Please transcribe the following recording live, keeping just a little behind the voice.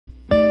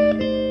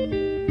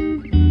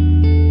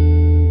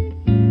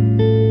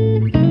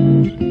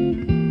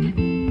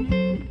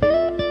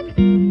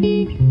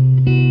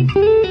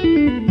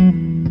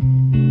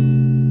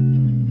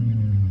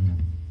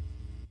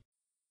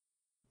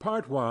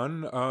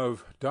1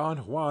 of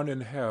Don Juan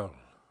in Hell,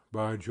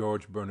 by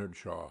George Bernard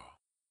Shaw.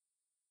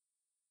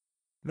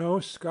 No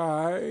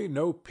sky,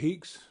 no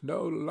peaks,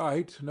 no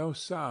light, no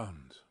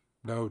sound,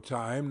 no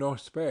time nor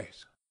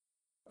space.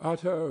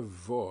 Utter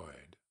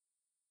void.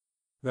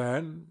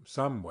 Then,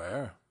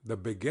 somewhere, the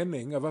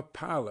beginning of a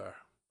pallor,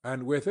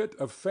 and with it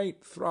a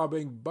faint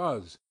throbbing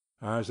buzz,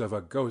 as of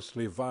a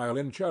ghostly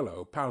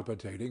violoncello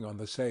palpitating on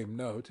the same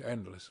note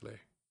endlessly.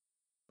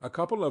 A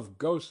couple of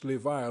ghostly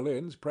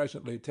violins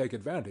presently take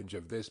advantage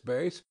of this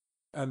bass,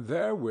 and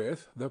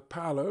therewith the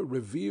pallor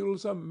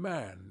reveals a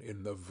man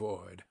in the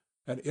void,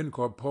 an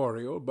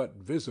incorporeal but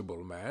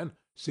visible man,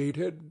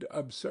 seated,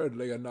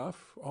 absurdly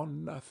enough,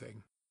 on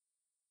nothing.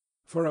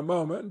 For a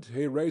moment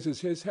he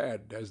raises his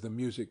head as the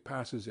music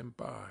passes him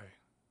by.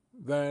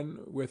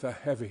 Then, with a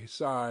heavy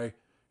sigh,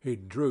 he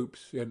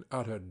droops in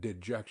utter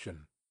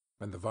dejection,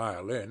 and the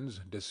violins,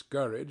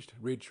 discouraged,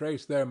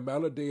 retrace their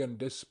melody in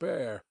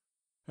despair,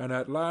 and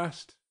at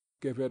last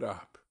give it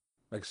up,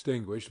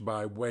 extinguished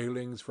by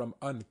wailings from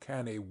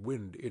uncanny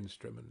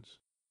wind-instruments.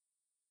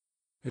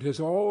 It is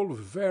all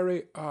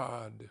very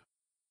odd.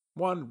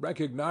 One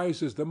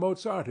recognizes the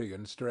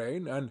Mozartian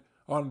strain, and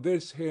on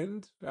this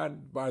hint,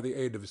 and by the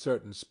aid of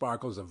certain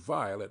sparkles of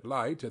violet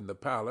light in the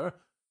pallor,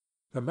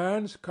 the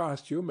man's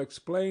costume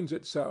explains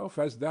itself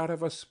as that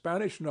of a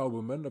Spanish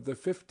nobleman of the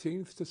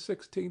 15th to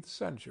 16th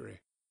century.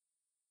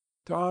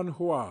 Don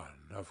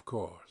Juan, of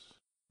course.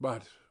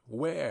 But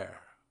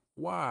where?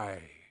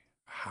 Why?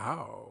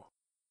 How?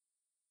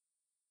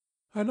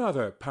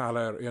 Another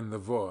pallor in the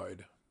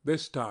void,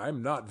 this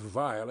time not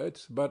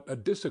violet, but a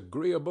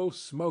disagreeable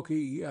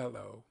smoky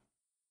yellow.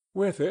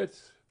 With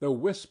it the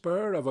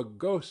whisper of a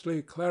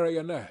ghostly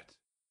clarionet,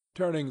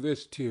 turning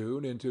this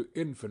tune into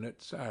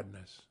infinite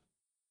sadness.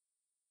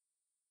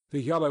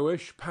 The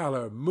yellowish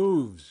pallor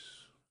moves.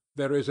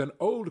 There is an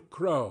old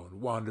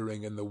crone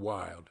wandering in the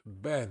wild,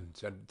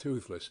 bent and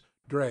toothless,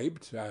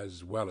 draped,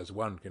 as well as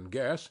one can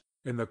guess,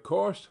 in the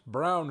coarse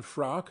brown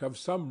frock of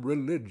some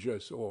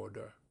religious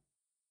order.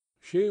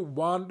 She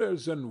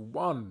wanders and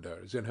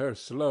wanders in her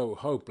slow,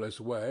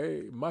 hopeless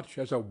way, much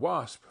as a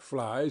wasp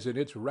flies in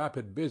its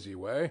rapid, busy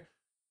way,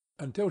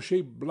 until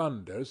she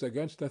blunders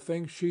against the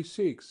thing she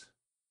seeks,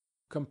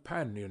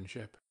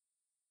 companionship.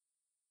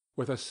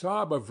 With a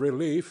sob of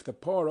relief the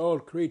poor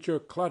old creature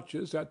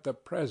clutches at the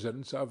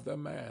presence of the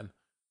man,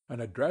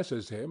 and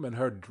addresses him in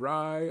her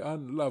dry,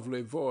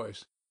 unlovely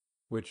voice,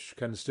 which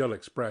can still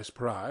express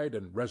pride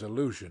and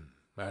resolution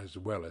as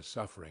well as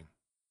suffering.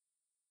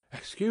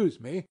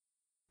 "Excuse me,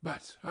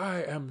 but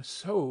I am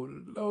so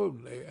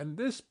lonely, and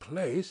this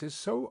place is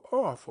so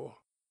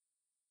awful."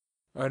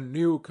 "A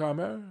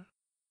newcomer?"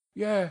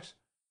 "Yes.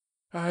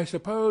 I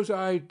suppose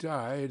I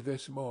died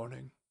this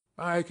morning.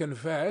 I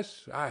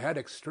confess I had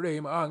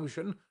extreme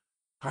unction.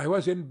 I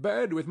was in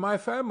bed with my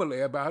family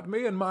about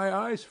me and my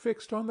eyes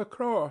fixed on the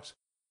cross.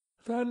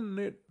 Then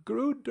it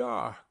grew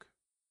dark,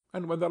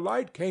 and when the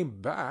light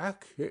came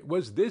back it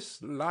was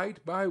this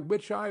light by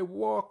which I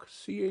walk,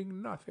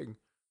 seeing nothing.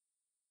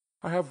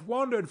 I have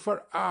wandered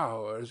for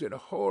hours in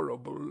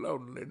horrible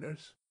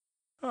loneliness.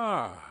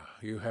 Ah,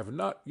 you have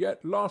not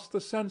yet lost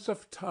the sense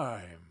of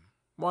time.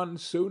 One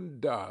soon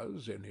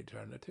does in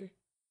eternity."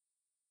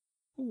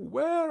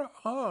 "Where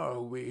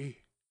are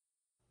we?"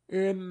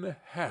 "In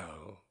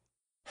hell."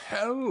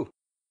 "Hell?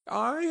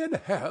 I in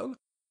hell?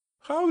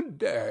 How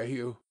dare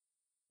you?"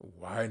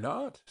 "Why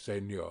not,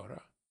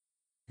 Senora?"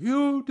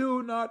 "You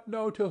do not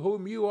know to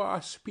whom you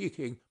are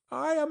speaking.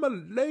 I am a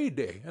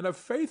lady and a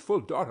faithful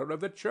daughter of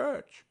the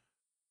Church."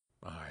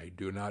 "I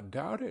do not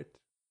doubt it."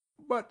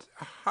 "But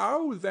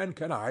how then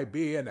can I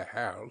be in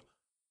hell?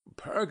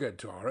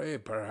 Purgatory,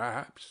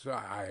 perhaps.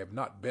 I have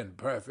not been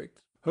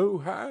perfect. Who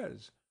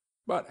has?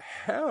 But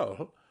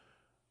hell?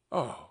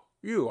 Oh,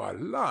 you are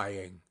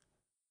lying."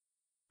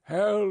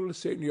 "Hell,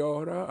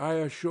 Senora, I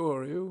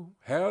assure you.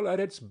 Hell at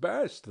its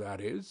best,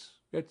 that is.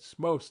 Its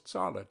most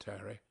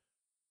solitary.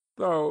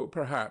 Though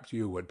perhaps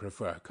you would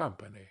prefer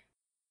company."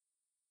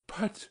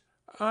 "But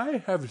I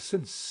have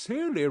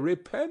sincerely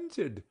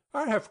repented.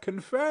 I have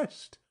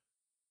confessed."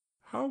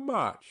 "How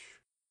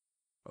much?"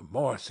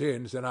 "More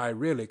sins than I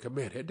really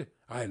committed.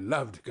 I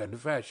loved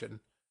confession."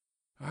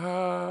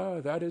 "Ah,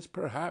 that is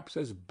perhaps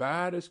as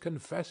bad as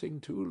confessing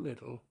too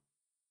little.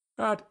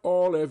 At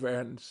all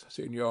events,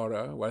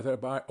 Senora, whether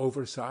by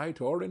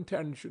oversight or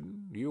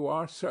intention, you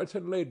are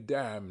certainly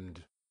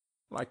damned,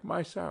 like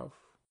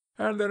myself,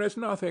 and there is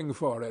nothing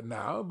for it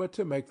now but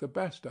to make the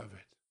best of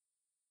it."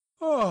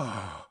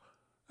 "Oh,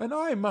 and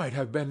I might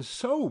have been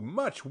so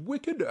much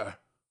wickeder.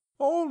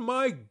 All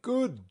my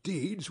good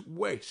deeds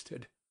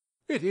wasted.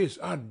 It is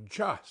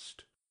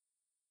unjust."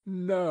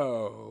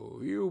 "No,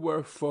 you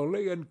were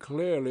fully and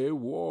clearly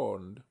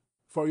warned.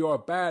 For your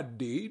bad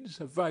deeds,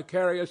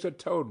 vicarious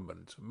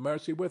atonement,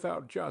 mercy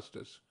without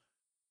justice.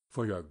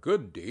 For your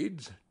good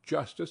deeds,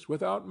 justice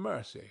without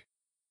mercy.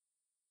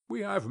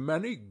 We have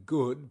many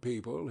good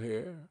people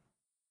here."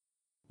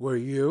 "Were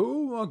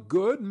you a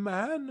good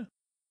man?"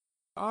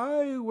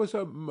 "I was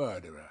a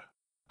murderer."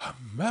 "A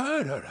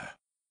murderer!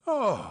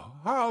 Oh,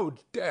 how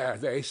dare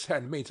they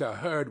send me to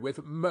herd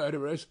with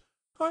murderers?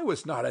 I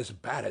was not as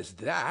bad as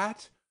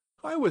that.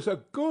 I was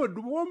a good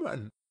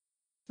woman.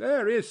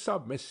 There is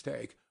some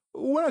mistake.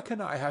 Where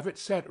can I have it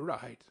set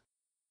right?"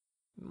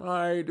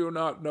 "I do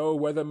not know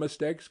whether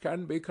mistakes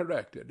can be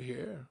corrected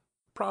here.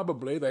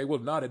 Probably they will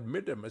not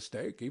admit a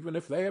mistake, even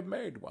if they have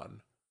made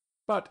one."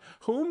 "But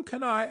whom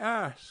can I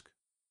ask?"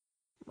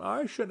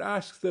 "I should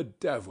ask the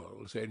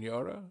devil,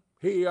 Senora.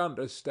 He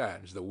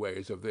understands the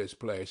ways of this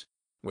place,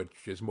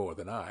 which is more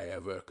than I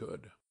ever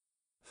could."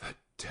 "The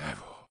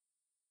devil!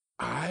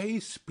 I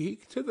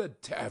speak to the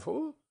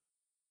devil?"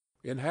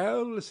 "In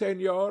hell,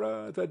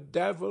 Senora, the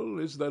devil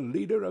is the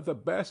leader of the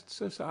best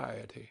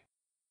society."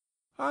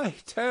 "I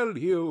tell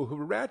you,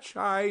 wretch,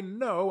 I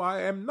know I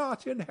am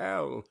not in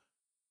hell."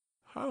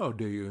 "How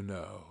do you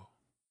know?"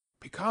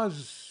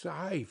 "Because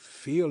I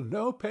feel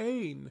no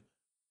pain."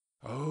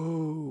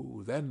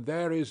 "Oh, then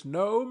there is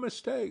no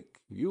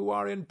mistake. You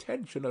are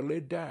intentionally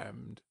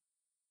damned."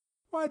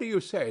 "Why do you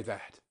say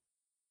that?"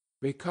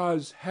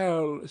 "Because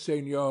hell,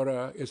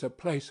 Senora, is a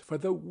place for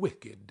the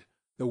wicked.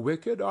 The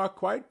wicked are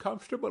quite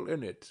comfortable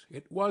in it.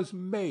 It was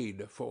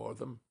made for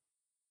them.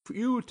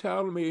 You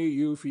tell me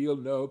you feel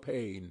no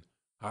pain.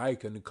 I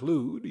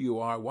conclude you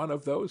are one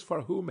of those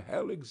for whom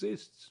hell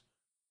exists."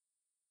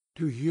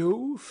 "Do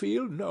you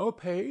feel no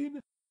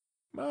pain?"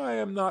 "I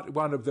am not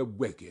one of the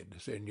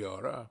wicked,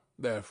 Senora.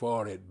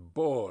 Therefore it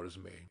bores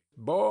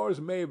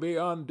me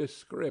beyond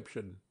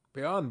description,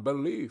 beyond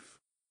belief."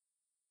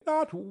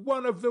 "Not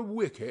one of the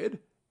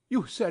wicked?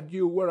 You said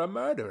you were a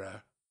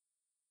murderer."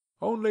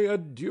 "Only a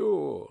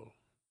duel.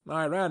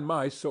 I ran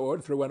my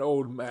sword through an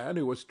old man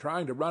who was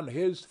trying to run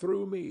his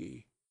through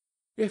me."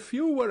 "If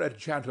you were a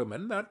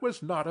gentleman, that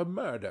was not a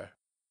murder."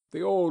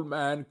 "The old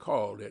man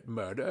called it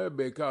murder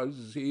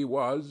because he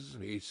was,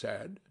 he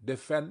said,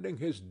 defending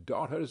his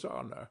daughter's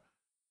honor.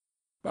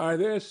 By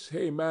this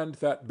he meant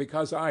that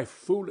because I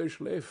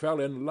foolishly fell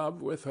in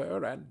love with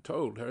her and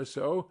told her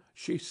so,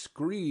 she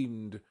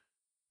screamed,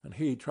 and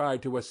he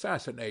tried to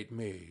assassinate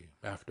me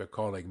after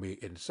calling me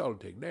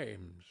insulting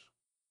names."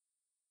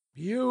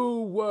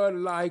 "You were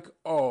like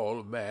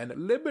all men,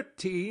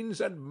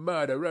 libertines and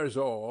murderers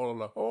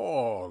all.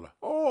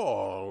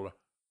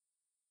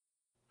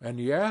 And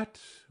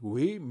yet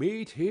we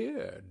meet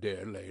here,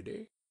 dear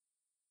lady."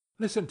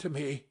 "Listen to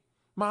me.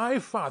 My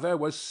father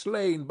was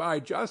slain by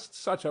just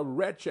such a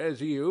wretch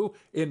as you,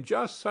 in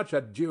just such a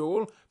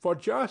duel, for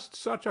just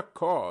such a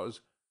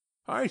cause.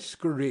 I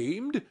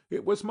screamed.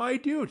 It was my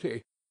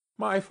duty.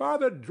 My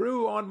father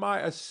drew on my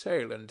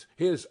assailant.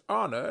 His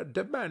honor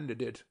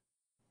demanded it.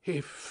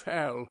 He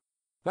fell.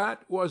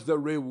 That was the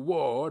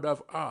reward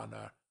of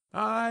honor.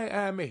 I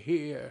am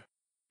here.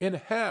 In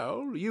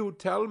hell, you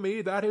tell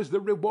me that is the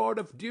reward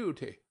of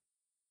duty.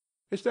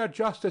 Is there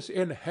justice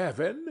in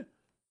heaven?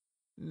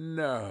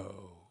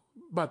 No,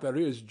 but there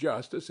is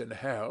justice in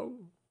hell.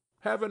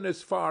 Heaven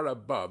is far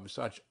above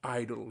such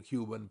idle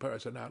human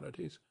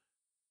personalities.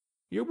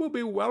 You will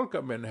be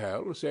welcome in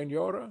hell,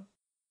 Senora.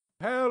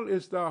 Hell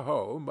is the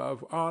home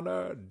of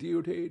honor,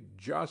 duty,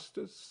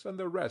 justice, and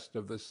the rest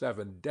of the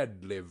 7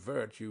 deadly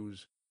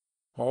virtues.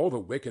 All the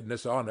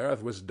wickedness on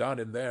earth was done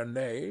in their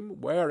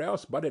name. Where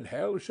else but in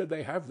hell should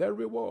they have their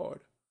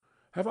reward?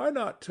 Have I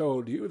not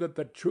told you that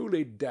the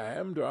truly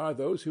damned are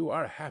those who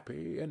are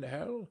happy in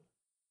hell?"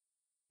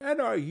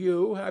 "And are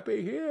you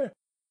happy here?"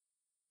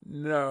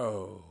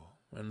 "No,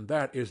 and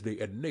that is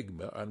the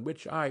enigma on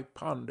which I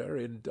ponder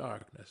in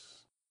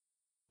darkness.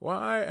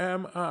 Why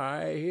am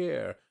I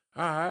here?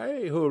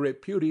 I, who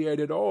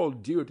repudiated all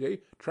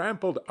duty,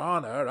 trampled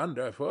honor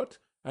underfoot,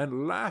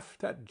 and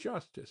laughed at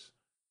justice.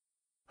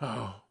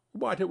 Oh,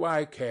 what do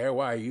I care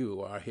why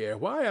you are here?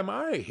 Why am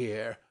I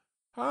here?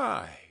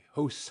 I,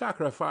 who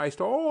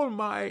sacrificed all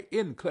my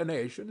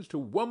inclinations to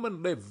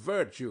womanly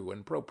virtue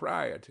and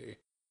propriety.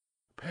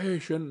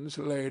 Patience,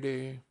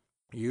 lady.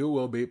 You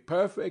will be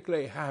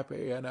perfectly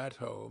happy and at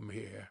home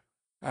here.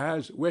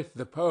 As with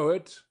the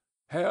poet,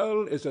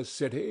 hell is a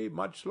city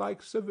much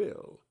like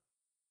Seville.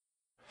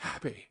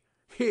 Happy!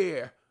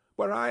 Here,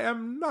 where I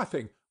am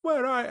nothing,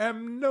 where I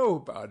am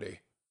nobody.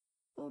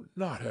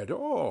 Not at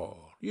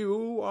all.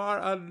 You are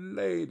a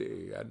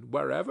lady, and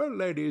wherever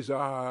ladies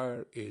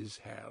are is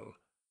hell.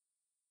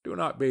 Do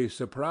not be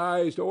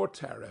surprised or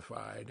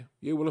terrified.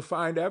 You will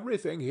find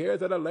everything here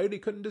that a lady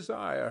can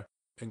desire,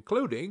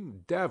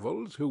 including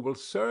devils who will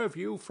serve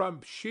you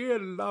from sheer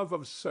love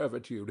of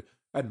servitude,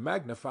 and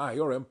magnify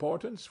your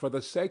importance for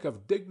the sake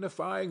of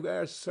dignifying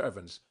their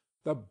servants,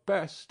 the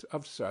best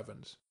of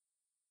servants."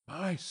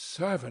 "My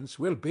servants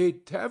will be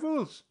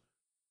devils?"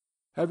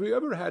 "Have you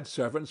ever had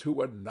servants who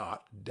were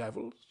not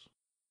devils?"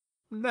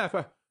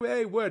 "Never.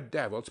 They were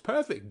devils,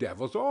 perfect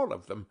devils, all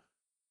of them.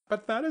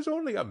 But that is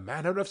only a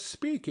manner of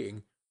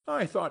speaking.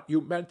 I thought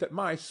you meant that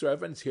my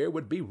servants here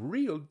would be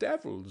real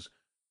devils."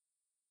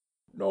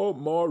 "No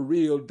more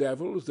real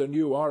devils than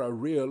you are a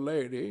real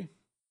lady.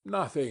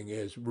 Nothing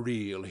is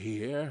real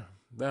here.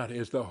 That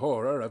is the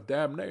horror of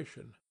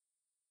damnation."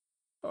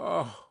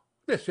 "Oh,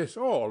 this is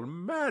all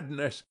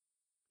madness!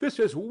 This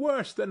is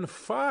worse than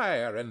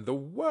fire and the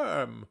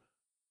worm.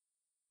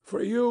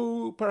 For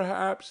you,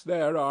 perhaps,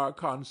 there are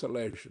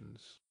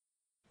consolations.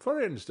 For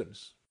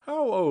instance,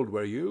 how old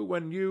were you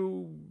when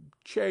you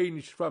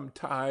changed from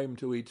time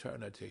to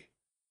eternity?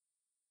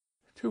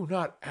 Do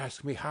not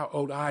ask me how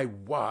old I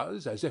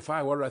was, as if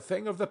I were a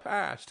thing of the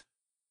past.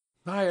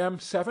 I am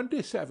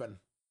 77.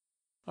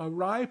 A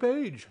ripe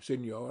age,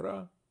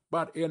 Signora,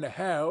 but in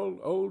hell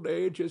old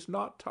age is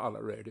not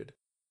tolerated.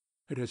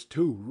 It is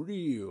too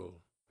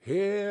real.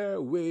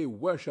 Here we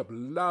worship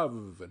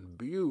love and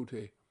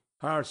beauty.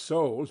 Our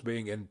souls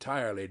being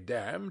entirely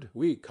damned,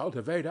 we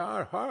cultivate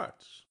our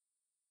hearts.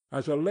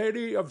 As a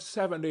lady of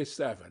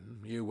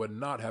 77, you would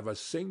not have a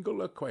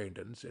single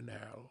acquaintance in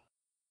hell.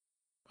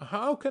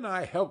 How can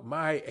I help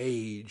my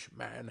age,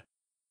 man?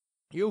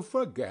 You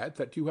forget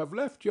that you have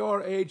left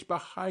your age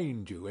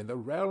behind you in the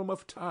realm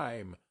of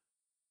time.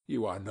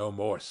 You are no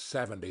more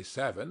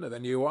 77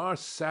 than you are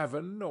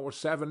 7 or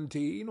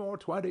 17 or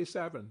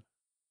 27.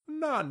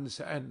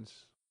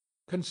 Nonsense!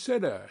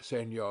 Consider,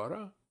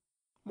 Senora.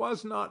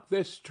 Was not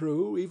this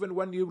true even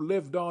when you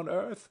lived on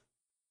earth?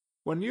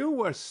 When you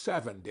were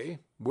 70,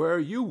 were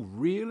you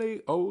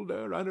really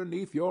older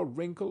underneath your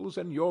wrinkles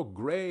and your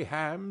gray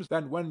hams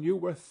than when you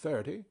were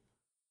 30?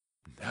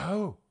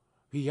 No,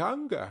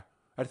 younger.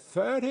 At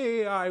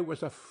 30 I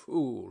was a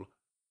fool.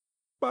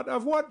 But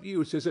of what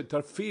use is it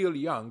to feel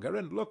younger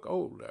and look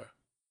older?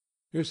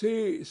 You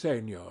see,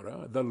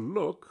 Senora, the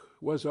look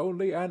was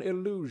only an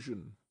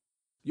illusion.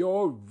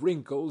 Your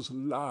wrinkles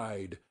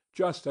lied,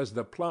 just as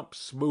the plump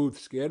smooth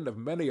skin of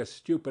many a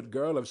stupid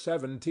girl of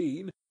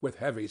 17, with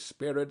heavy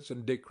spirits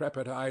and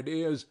decrepit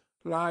ideas,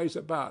 lies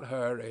about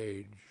her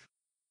age.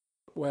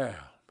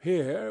 Well,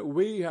 here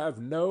we have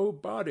no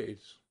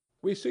bodies.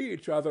 We see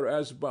each other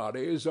as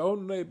bodies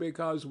only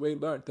because we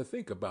learnt to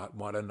think about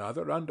one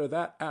another under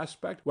that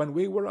aspect when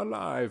we were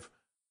alive,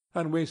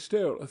 and we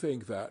still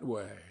think that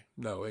way,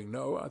 knowing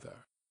no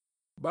other.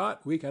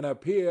 But we can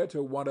appear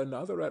to one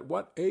another at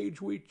what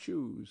age we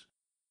choose.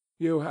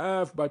 You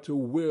have but to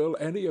will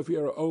any of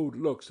your old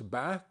looks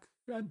back,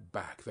 and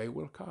back they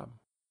will come.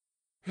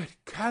 It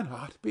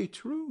cannot be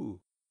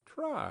true.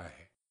 Try.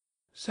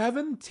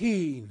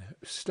 17.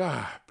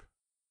 Stop.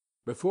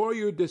 Before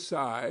you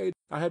decide,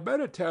 I had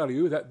better tell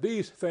you that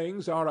these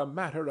things are a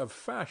matter of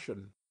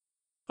fashion.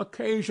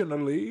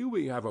 Occasionally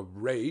we have a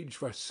rage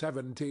for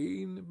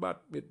 17,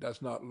 but it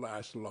does not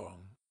last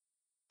long.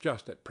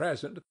 Just at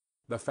present,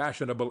 the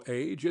fashionable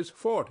age is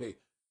 40,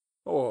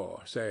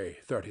 or say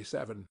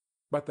 37.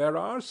 But there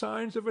are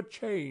signs of a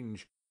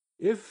change.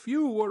 If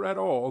you were at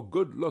all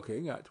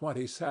good-looking at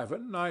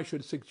 27, I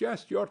should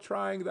suggest your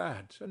trying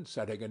that and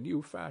setting a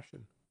new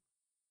fashion.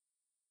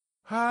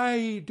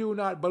 I do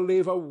not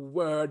believe a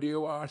word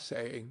you are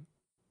saying.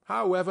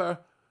 However,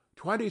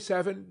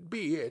 27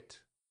 be it.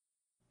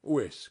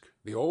 Whisk,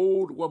 the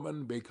old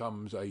woman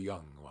becomes a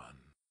young one.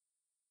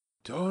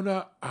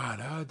 Dona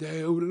Ana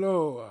de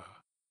Ulloa.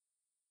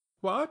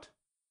 What?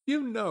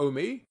 You know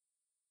me?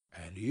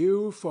 And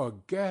you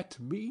forget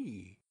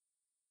me.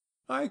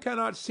 I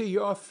cannot see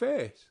your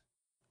face.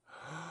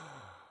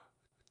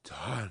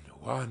 Don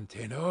Juan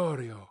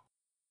Tenorio.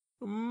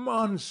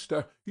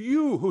 Monster,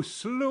 you who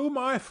slew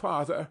my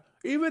father,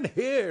 even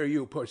here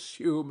you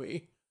pursue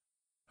me.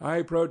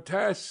 I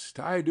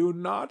protest I do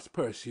not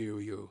pursue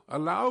you.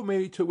 Allow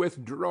me to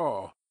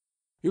withdraw.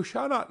 You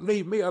shall not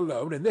leave me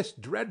alone in this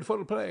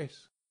dreadful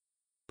place,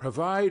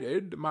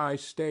 provided my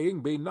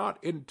staying be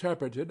not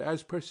interpreted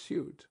as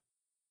pursuit.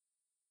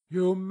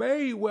 You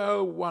may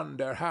well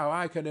wonder how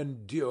I can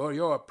endure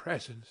your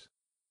presence.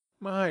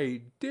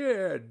 My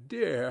dear,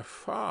 dear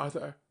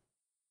father!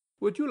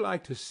 Would you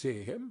like to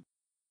see him?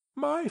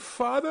 My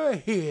father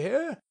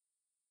here?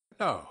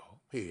 No,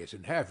 he is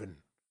in heaven.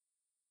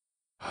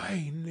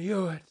 I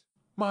knew it.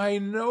 My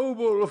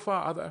noble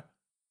father!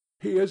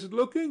 He is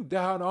looking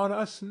down on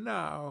us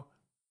now.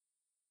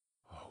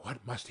 Oh,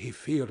 what must he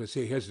feel to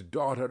see his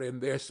daughter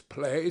in this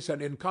place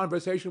and in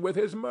conversation with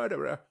his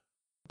murderer?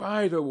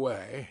 By the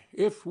way,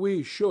 if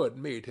we should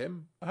meet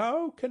him,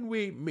 how can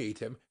we meet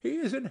him? He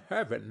is in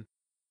heaven.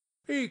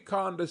 He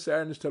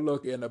condescends to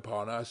look in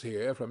upon us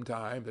here from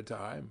time to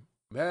time.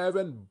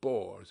 Heaven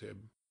bores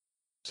him.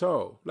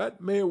 So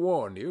let me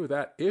warn you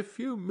that if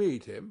you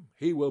meet him,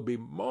 he will be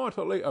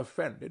mortally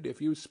offended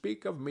if you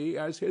speak of me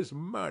as his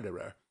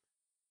murderer.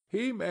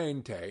 He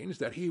maintains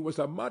that he was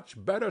a much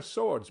better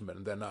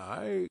swordsman than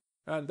I,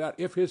 and that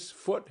if his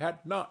foot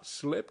had not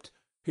slipped,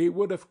 he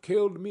would have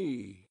killed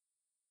me.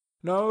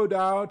 No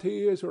doubt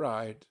he is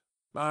right.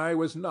 I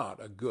was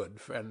not a good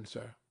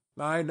fencer.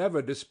 I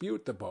never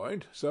dispute the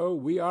point, so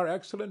we are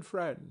excellent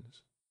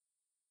friends.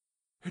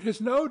 It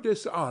is no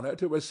dishonor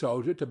to a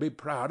soldier to be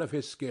proud of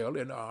his skill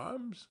in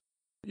arms.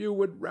 You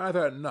would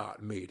rather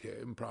not meet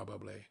him,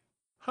 probably.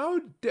 How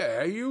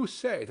dare you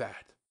say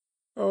that?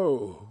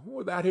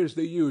 Oh, that is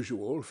the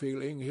usual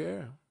feeling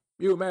here.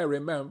 You may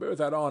remember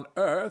that on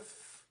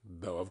earth,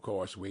 though of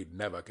course we'd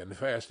never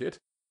confessed it,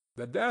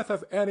 The death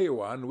of any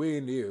one we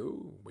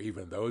knew,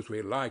 even those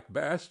we liked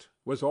best,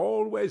 was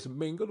always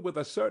mingled with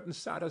a certain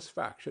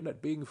satisfaction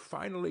at being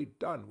finally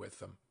done with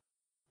them.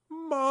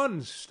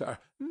 Monster!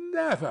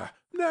 Never,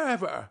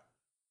 never!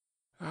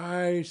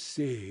 I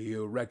see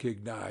you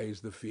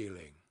recognize the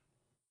feeling.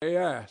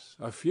 Yes,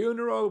 a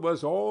funeral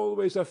was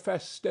always a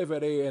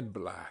festivity in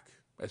black,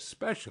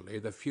 especially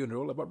the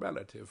funeral of a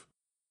relative.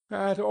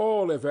 At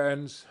all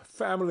events,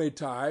 family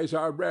ties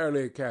are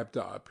rarely kept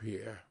up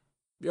here.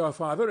 Your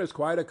father is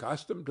quite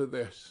accustomed to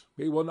this.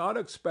 He will not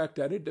expect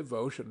any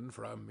devotion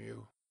from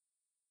you.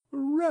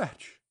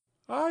 Wretch!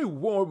 I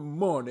wore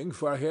mourning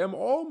for him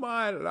all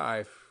my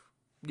life.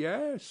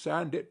 Yes,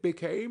 and it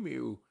became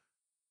you.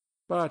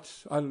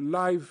 But a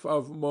life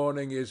of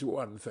mourning is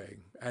one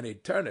thing, an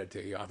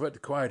eternity of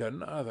it quite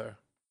another.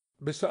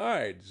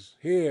 Besides,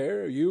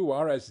 here you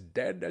are as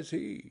dead as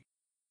he.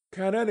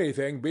 Can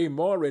anything be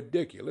more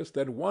ridiculous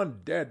than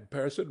one dead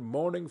person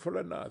mourning for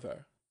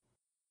another?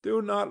 Do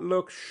not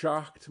look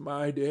shocked,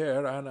 my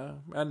dear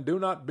Anna, and do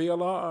not be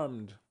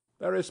alarmed.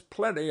 There is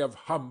plenty of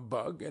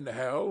humbug in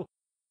hell.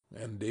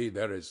 Indeed,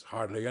 there is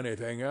hardly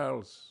anything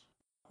else.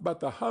 But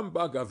the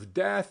humbug of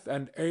death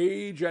and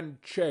age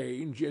and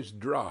change is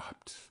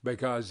dropped,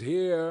 because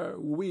here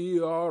we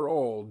are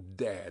all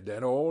dead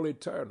and all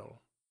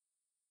eternal.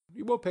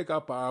 You will pick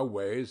up our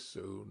ways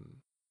soon.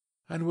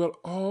 And will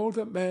all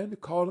the men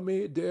call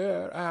me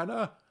dear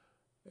Anna?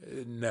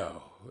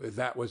 No,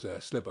 that was a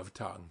slip of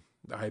tongue.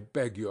 I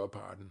beg your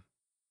pardon.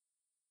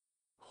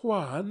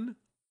 Juan,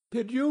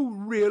 did you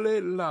really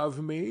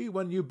love me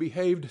when you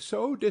behaved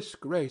so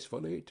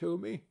disgracefully to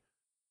me?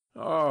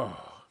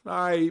 Oh,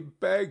 I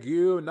beg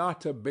you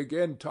not to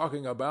begin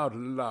talking about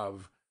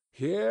love.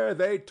 Here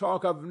they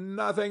talk of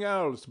nothing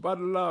else but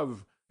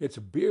love, its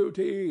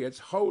beauty, its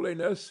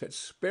holiness, its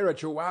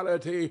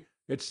spirituality,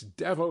 its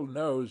devil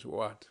knows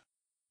what.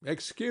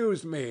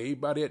 Excuse me,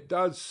 but it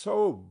does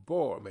so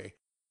bore me.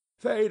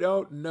 They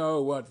don't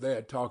know what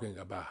they're talking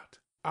about.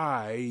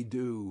 I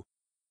do.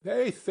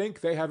 They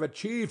think they have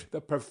achieved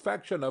the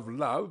perfection of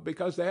love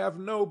because they have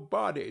no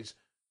bodies.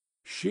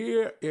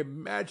 Sheer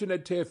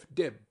imaginative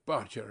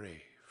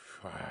debauchery.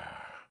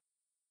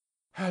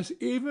 Has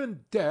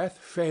even death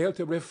failed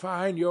to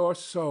refine your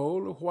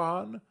soul,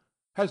 Juan?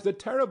 Has the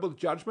terrible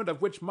judgment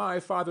of which my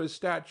father's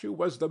statue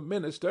was the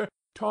minister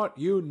taught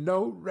you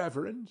no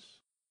reverence?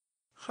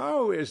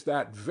 How is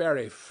that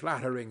very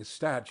flattering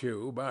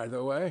statue, by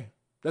the way?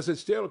 Does it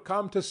still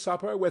come to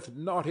supper with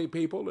naughty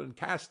people and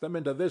cast them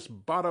into this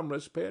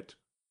bottomless pit?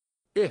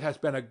 It has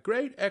been a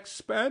great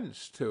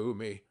expense to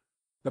me.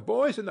 The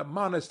boys in the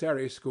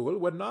monastery school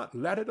would not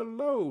let it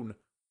alone.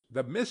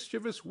 The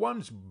mischievous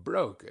ones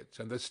broke it,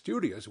 and the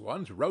studious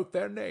ones wrote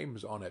their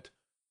names on it.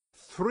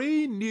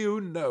 3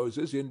 new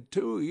noses in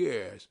 2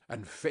 years,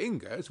 and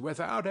fingers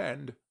without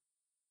end.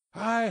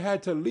 I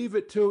had to leave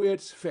it to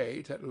its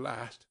fate at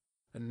last.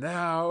 And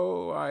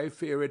now I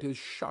fear it is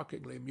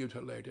shockingly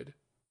mutilated.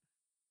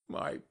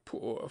 My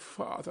poor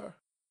father!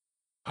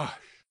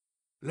 Hush!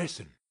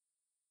 Listen!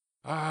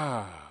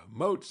 Ah,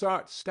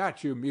 Mozart's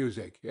statue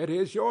music! It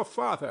is your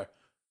father!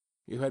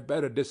 You had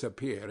better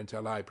disappear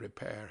until I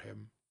prepare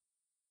him.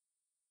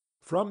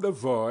 From the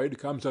void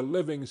comes a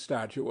living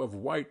statue of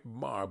white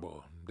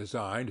marble,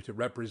 designed to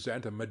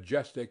represent a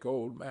majestic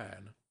old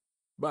man.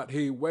 But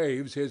he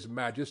waves his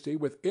majesty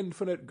with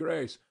infinite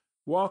grace,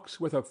 walks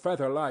with a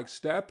feather-like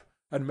step,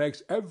 and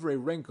makes every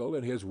wrinkle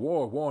in his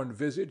war-worn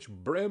visage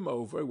brim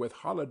over with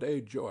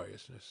holiday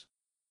joyousness.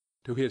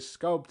 To his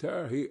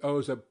sculptor he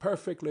owes a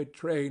perfectly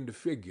trained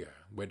figure,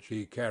 which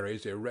he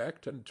carries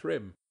erect and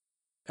trim,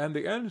 and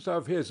the ends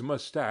of his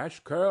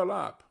moustache curl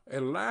up,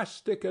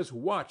 elastic as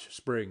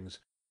watch-springs,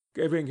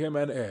 giving him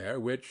an air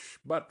which,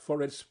 but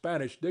for its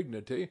Spanish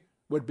dignity,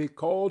 would be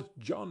called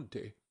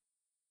jaunty.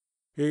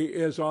 He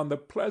is on the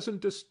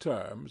pleasantest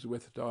terms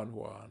with Don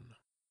Juan.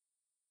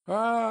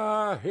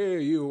 Ah, here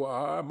you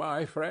are,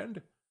 my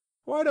friend.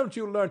 Why don't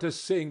you learn to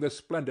sing the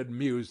splendid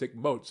music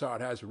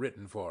Mozart has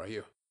written for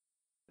you?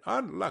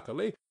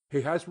 Unluckily,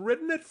 he has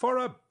written it for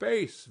a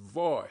bass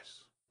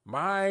voice.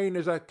 Mine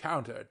is a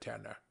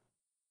countertenor.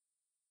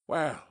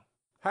 Well,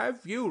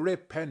 have you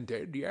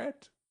repented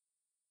yet?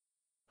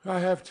 I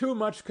have too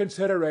much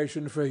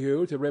consideration for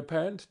you to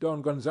repent,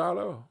 Don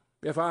Gonzalo.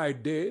 If I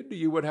did,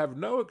 you would have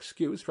no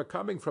excuse for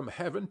coming from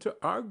heaven to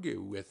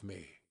argue with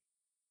me.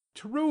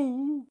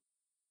 True.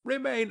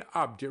 Remain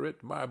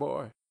obdurate, my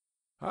boy.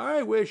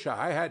 I wish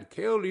I had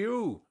killed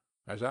you,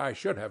 as I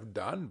should have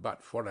done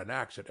but for an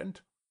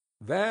accident.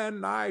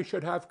 Then I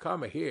should have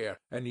come here,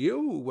 and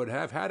you would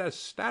have had a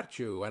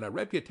statue and a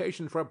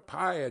reputation for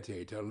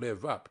piety to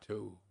live up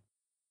to.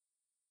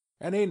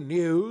 Any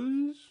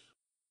news?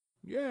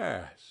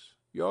 Yes,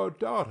 your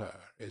daughter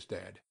is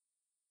dead.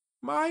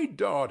 My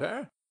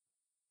daughter?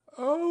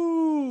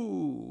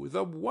 Oh,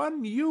 the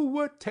one you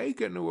were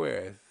taken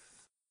with.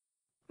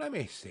 Let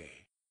me see.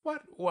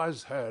 What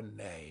was her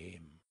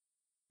name?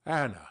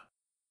 Anna.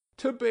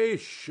 To be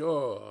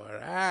sure,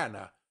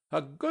 Anna.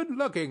 A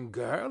good-looking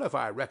girl, if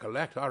I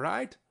recollect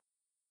aright.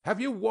 Have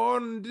you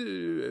warned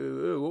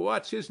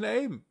what's his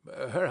name?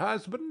 Her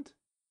husband?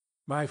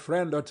 My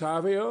friend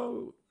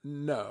Ottavio?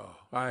 No,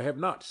 I have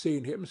not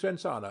seen him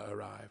since Anna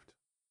arrived.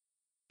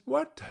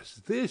 What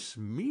does this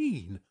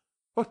mean?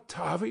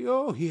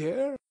 Ottavio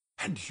here?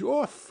 And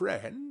your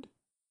friend?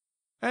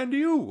 And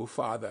you,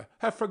 father,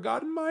 have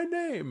forgotten my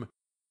name.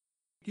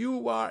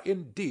 You are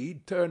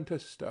indeed turned to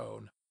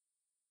stone.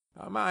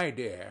 My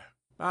dear,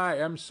 I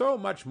am so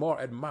much more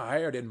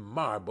admired in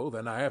marble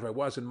than I ever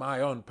was in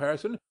my own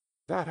person,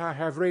 that I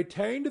have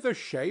retained the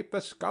shape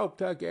the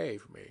sculptor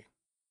gave me.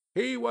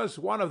 He was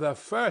one of the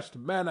first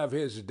men of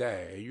his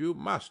day, you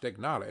must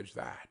acknowledge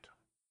that.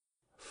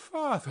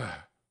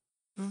 Father!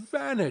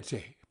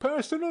 Vanity,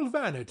 personal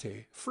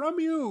vanity, from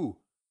you!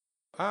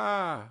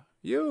 Ah,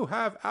 you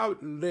have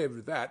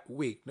outlived that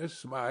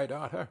weakness, my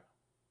daughter.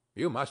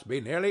 You must be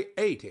nearly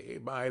 80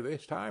 by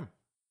this time.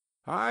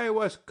 I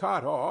was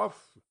cut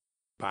off,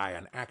 by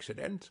an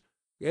accident,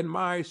 in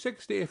my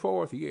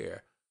 64th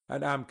year,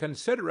 and am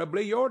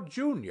considerably your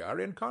junior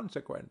in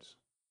consequence.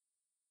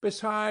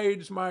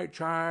 Besides, my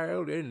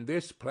child, in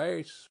this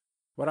place,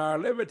 what our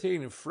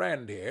libertine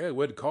friend here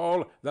would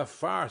call the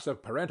farce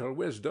of parental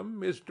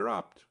wisdom is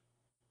dropped.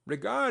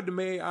 Regard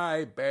me,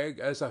 I beg,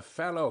 as a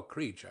fellow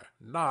creature,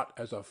 not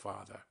as a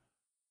father.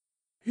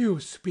 You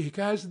speak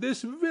as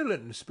this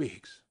villain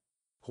speaks.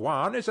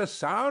 Juan is a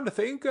sound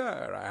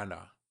thinker,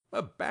 Anna.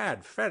 A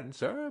bad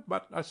fencer,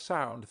 but a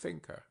sound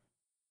thinker.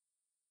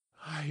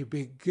 I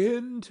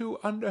begin to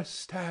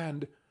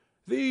understand.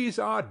 These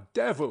are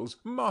devils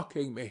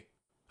mocking me.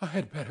 I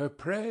had better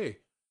pray.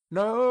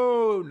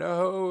 No,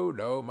 no,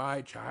 no,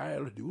 my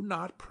child, do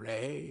not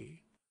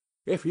pray.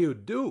 If you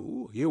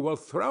do, you will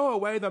throw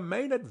away the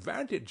main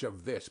advantage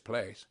of this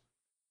place.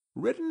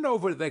 Written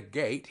over the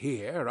gate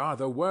here are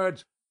the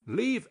words,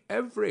 "Leave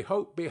every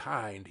hope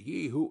behind,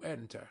 ye who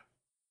enter."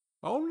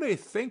 Only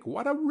think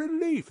what a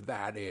relief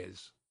that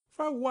is.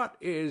 For what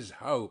is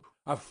hope?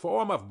 A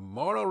form of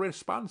moral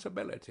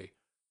responsibility.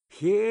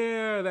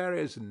 Here there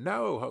is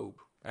no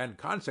hope, and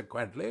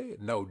consequently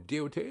no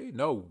duty,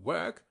 no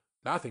work,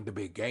 nothing to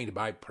be gained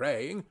by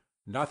praying,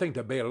 nothing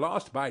to be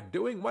lost by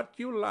doing what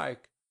you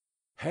like.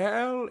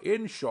 Hell,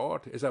 in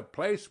short, is a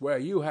place where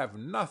you have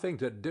nothing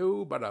to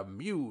do but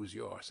amuse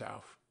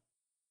yourself.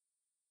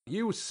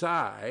 You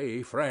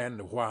sigh,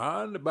 friend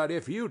Juan, but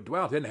if you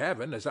dwelt in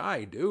heaven as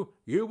I do,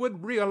 you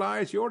would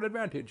realize your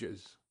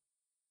advantages.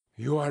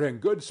 You are in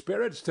good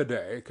spirits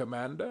to-day,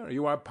 Commander.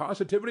 You are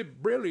positively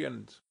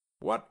brilliant.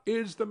 What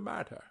is the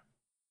matter?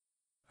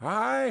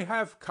 I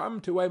have come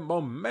to a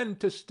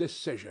momentous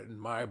decision,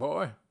 my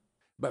boy.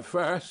 But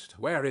first,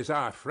 where is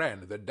our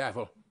friend the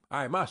devil?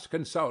 I must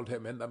consult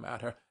him in the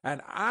matter,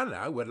 and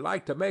Anna would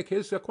like to make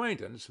his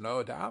acquaintance,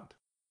 no doubt.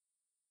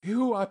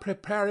 You are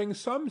preparing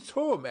some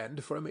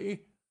torment for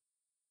me.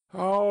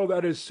 All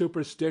that is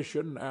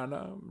superstition,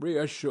 Anna.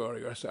 Reassure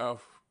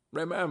yourself.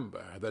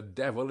 Remember, the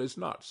devil is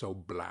not so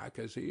black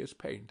as he is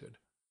painted.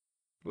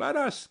 Let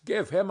us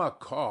give him a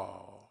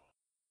call.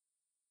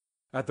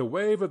 At the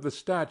wave of the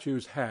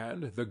statue's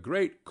hand, the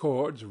great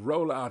chords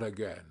roll out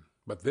again,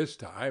 but this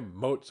time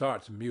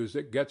Mozart's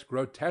music gets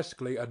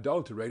grotesquely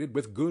adulterated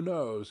with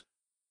Gounod's.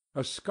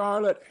 A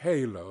scarlet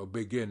halo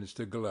begins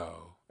to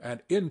glow,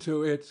 and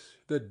into it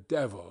the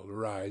devil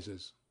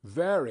rises,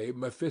 very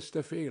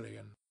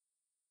Mephistophelian.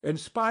 In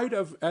spite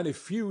of an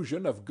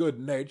effusion of good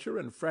nature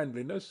and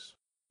friendliness,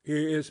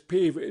 he is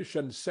peevish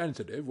and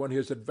sensitive when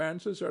his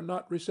advances are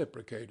not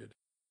reciprocated.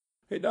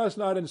 He does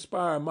not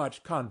inspire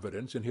much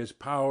confidence in his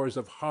powers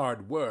of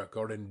hard work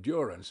or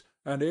endurance,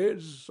 and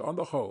is, on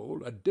the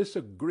whole, a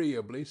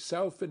disagreeably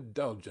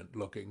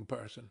self-indulgent-looking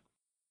person.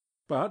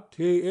 But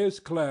he is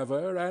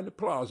clever and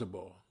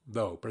plausible,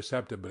 though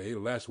perceptibly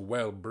less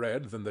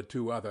well-bred than the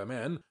two other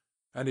men,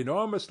 and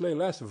enormously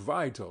less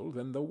vital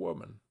than the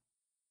woman.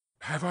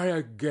 Have I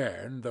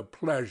again the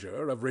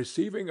pleasure of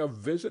receiving a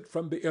visit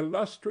from the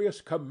illustrious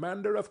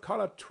commander of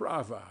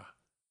Calatrava?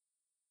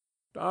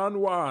 Don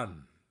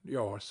Juan,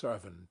 your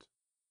servant.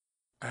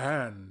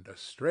 And a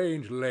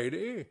strange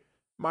lady?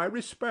 My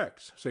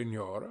respects,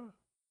 Senora.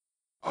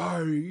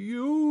 Are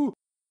you?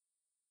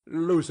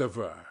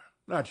 Lucifer,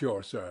 at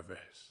your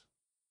service.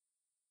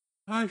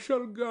 I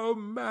shall go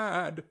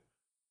mad.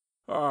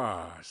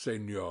 Ah,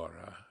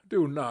 Senora,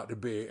 do not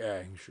be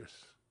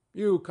anxious.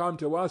 You come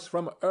to us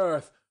from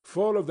earth,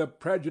 full of the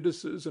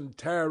prejudices and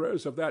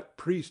terrors of that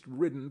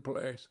priest-ridden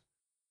place.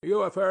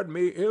 You have heard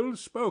me ill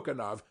spoken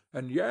of,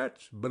 and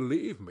yet,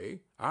 believe me,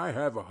 I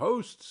have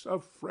hosts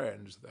of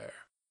friends there.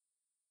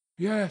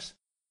 Yes,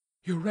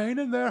 you reign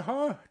in their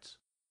hearts.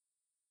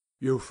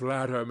 You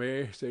flatter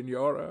me,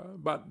 Senora,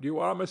 but you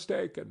are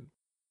mistaken.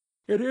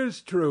 It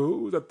is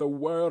true that the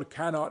world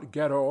cannot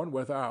get on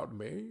without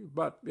me,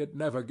 but it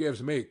never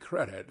gives me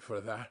credit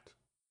for that.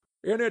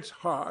 In its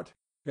heart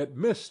it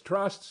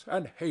mistrusts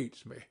and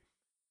hates me.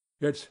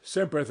 Its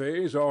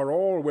sympathies are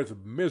all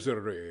with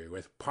misery,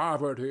 with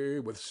poverty,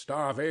 with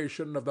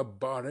starvation of the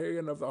body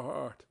and of the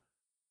heart.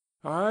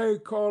 I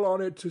call on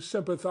it to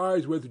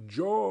sympathize with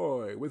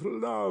joy, with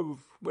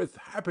love, with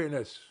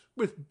happiness,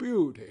 with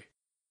beauty.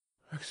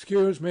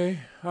 Excuse me,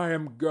 I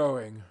am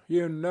going.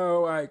 You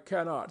know I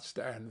cannot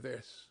stand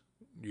this.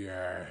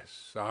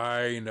 Yes,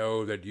 I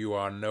know that you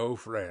are no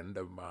friend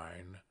of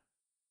mine.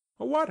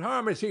 What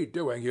harm is he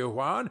doing you,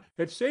 Juan?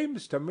 It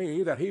seems to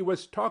me that he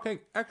was talking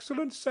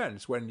excellent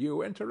sense when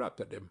you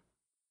interrupted him.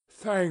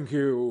 Thank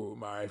you,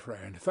 my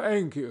friend,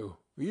 thank you.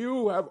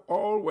 You have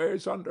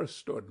always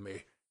understood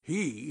me.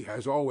 He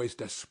has always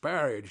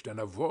disparaged and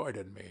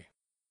avoided me.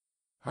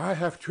 I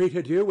have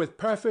treated you with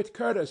perfect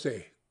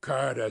courtesy.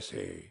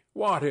 Courtesy!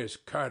 What is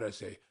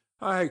courtesy?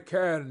 I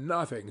care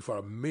nothing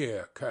for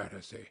mere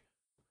courtesy.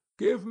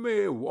 Give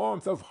me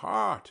warmth of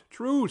heart,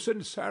 true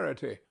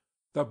sincerity,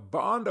 the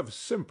bond of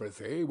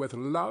sympathy with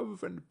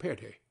love and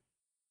pity.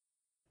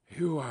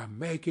 You are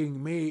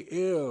making me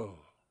ill.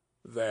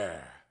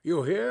 There,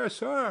 you hear,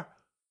 sir?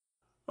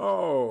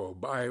 Oh,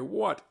 by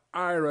what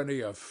irony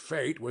of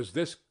fate was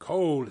this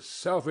cold,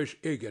 selfish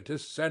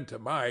egotist sent to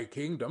my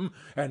kingdom,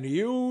 and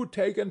you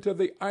taken to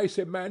the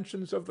icy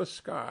mansions of the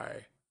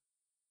sky?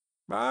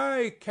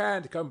 I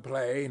can't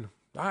complain.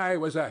 I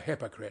was a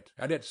hypocrite,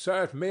 and it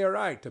served me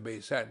right to be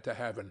sent to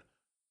heaven.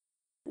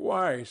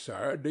 Why,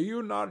 sir, do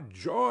you not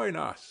join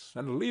us,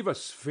 and leave a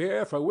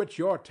sphere for which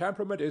your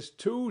temperament is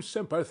too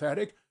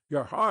sympathetic,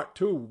 your heart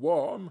too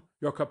warm,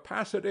 your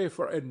capacity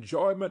for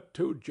enjoyment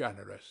too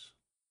generous?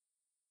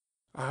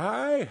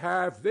 I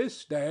have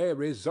this day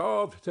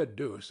resolved to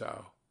do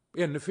so.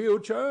 In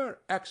future,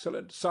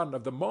 excellent son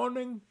of the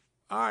morning,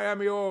 I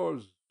am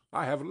yours.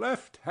 I have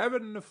left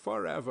heaven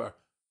forever.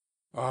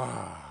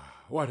 Ah,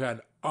 what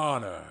an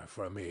honor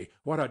for me!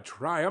 What a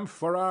triumph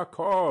for our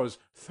cause!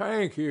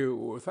 Thank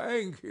you,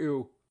 thank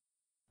you.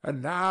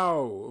 And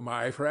now,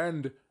 my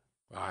friend,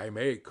 I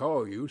may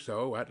call you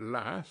so at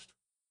last,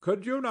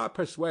 could you not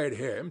persuade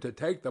him to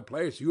take the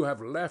place you have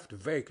left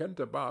vacant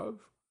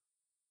above?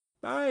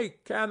 I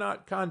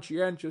cannot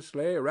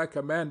conscientiously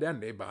recommend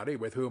anybody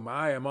with whom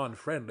I am on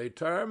friendly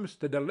terms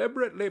to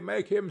deliberately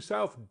make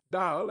himself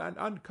dull and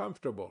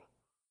uncomfortable.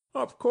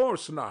 Of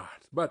course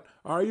not. But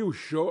are you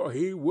sure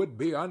he would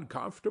be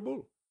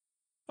uncomfortable?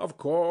 Of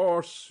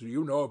course,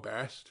 you know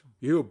best.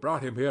 You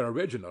brought him here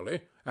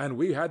originally, and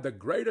we had the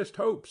greatest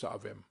hopes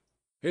of him.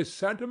 His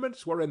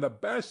sentiments were in the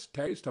best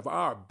taste of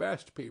our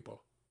best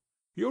people.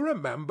 You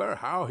remember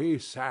how he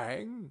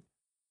sang?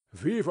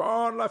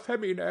 Viva la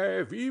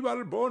femmine, viva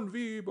il bon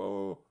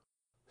vivo,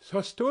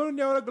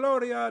 sostegno la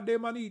gloria de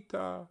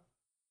Manita.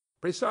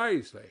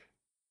 Precisely.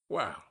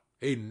 Well,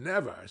 he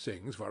never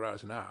sings for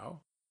us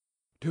now.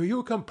 Do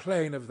you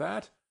complain of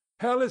that?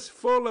 Hell is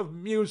full of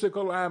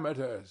musical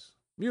amateurs.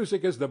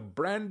 Music is the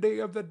brandy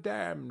of the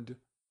damned.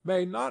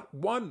 May not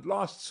one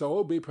lost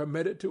soul be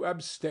permitted to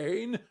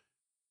abstain?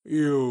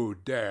 You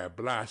dare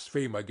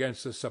blaspheme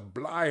against the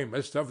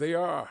sublimest of the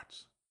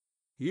arts.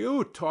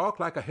 You talk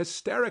like a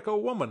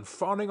hysterical woman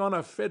fawning on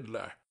a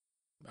fiddler.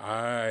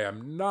 I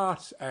am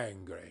not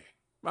angry.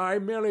 I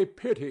merely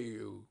pity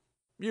you.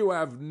 You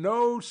have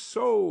no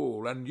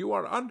soul, and you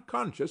are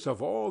unconscious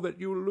of all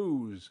that you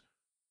lose.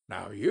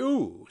 Now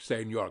you,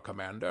 Senor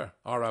Commander,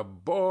 are a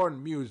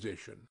born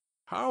musician.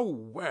 How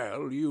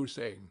well you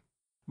sing!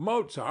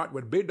 Mozart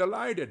would be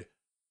delighted,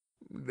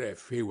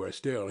 if he were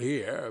still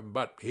here,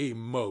 but he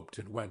moped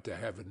and went to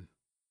heaven.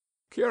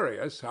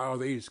 Curious how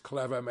these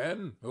clever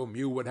men, whom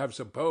you would have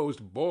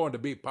supposed born to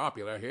be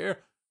popular here,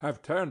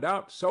 have turned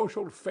out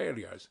social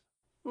failures,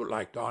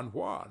 like Don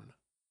Juan.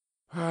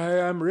 I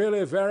am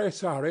really very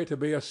sorry to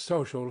be a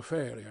social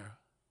failure.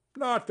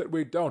 Not that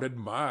we don't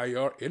admire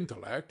your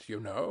intellect, you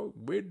know.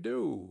 We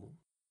do.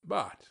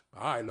 But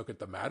I look at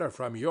the matter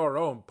from your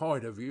own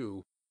point of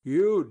view.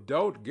 You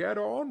don't get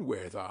on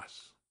with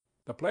us.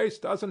 The place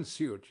doesn't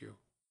suit you.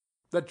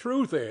 The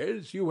truth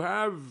is, you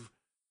have—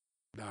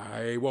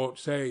 I won't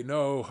say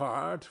no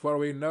heart, for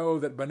we know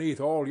that beneath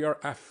all your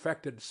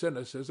affected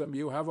cynicism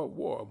you have a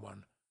warm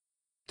one.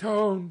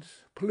 Don't,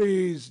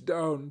 please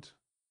don't.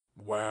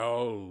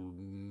 Well,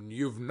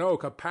 you've no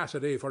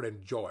capacity for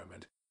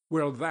enjoyment.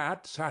 Will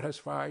that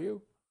satisfy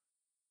you?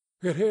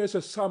 It is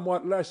a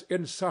somewhat less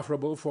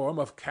insufferable form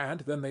of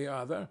cant than the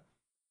other.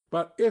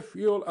 But if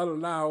you'll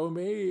allow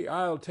me,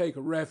 I'll take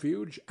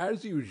refuge,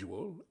 as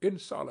usual, in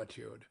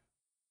solitude.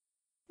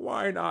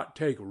 Why not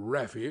take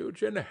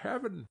refuge in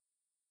heaven?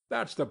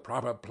 That's the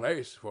proper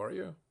place for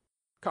you.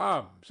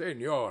 Come,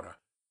 Senora,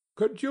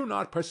 could you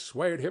not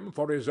persuade him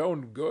for his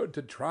own good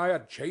to try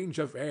a change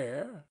of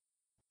air?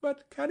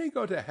 But can he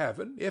go to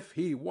heaven if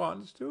he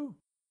wants to?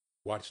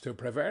 What's to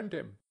prevent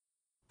him?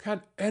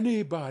 Can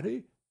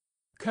anybody?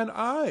 Can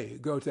I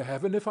go to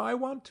heaven if I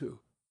want to?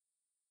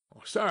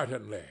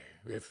 Certainly,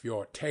 if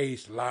your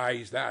taste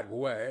lies that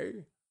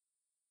way.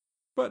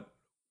 But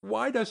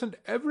why doesn't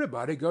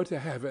everybody go to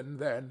heaven,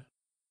 then?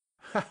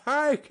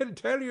 I can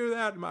tell you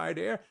that, my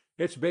dear.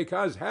 It's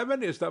because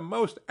heaven is the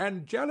most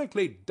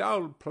angelically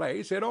dull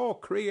place in all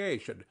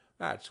creation.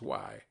 That's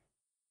why.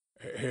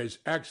 His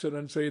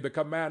Excellency the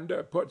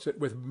Commander puts it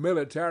with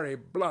military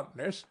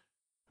bluntness,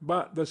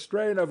 but the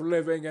strain of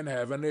living in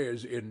heaven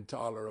is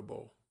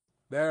intolerable.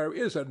 There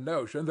is a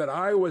notion that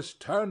I was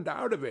turned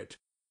out of it.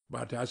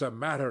 But as a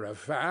matter of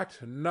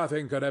fact,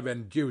 nothing could have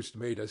induced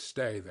me to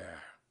stay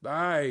there.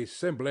 I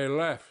simply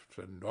left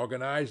and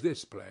organized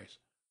this place.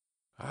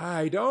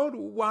 I don't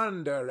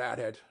wonder at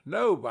it.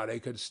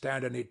 Nobody could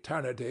stand an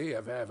eternity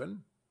of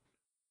heaven.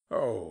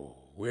 Oh,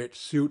 it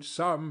suits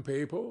some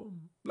people.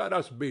 Let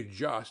us be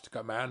just,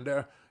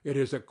 Commander. It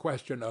is a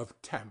question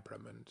of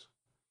temperament.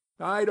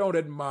 I don't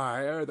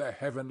admire the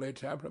heavenly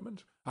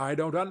temperament. I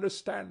don't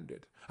understand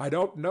it. I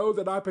don't know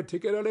that I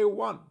particularly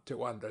want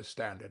to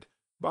understand it.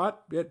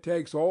 But it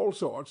takes all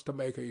sorts to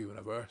make a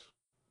universe.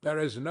 There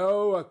is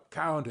no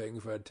accounting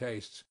for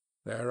tastes.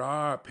 There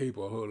are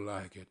people who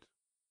like it.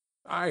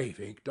 I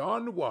think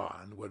Don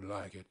Juan would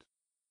like it.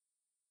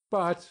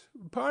 But,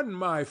 pardon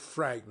my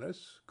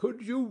frankness,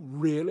 could you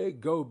really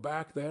go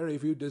back there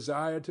if you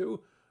desire to,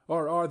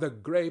 or are the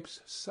grapes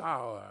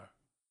sour?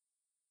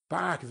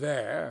 Back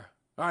there?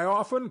 I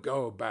often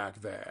go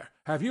back there.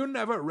 Have you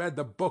never read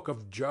the book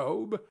of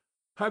Job?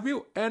 Have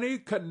you any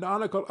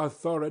canonical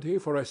authority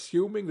for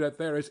assuming that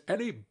there is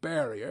any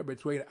barrier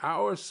between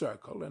our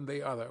circle and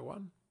the other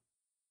one?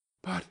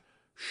 But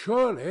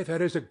surely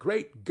there is a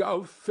great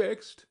gulf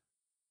fixed?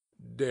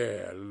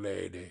 Dear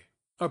lady,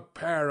 a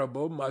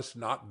parable must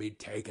not be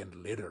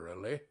taken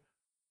literally.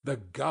 The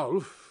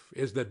gulf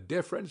is the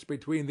difference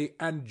between the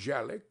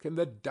angelic and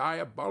the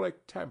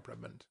diabolic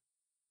temperament.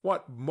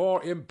 What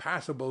more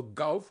impassable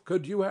gulf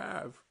could you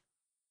have?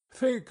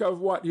 Think of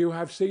what you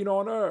have seen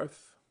on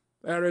earth.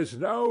 There is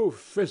no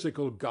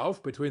physical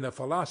gulf between the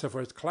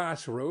philosopher's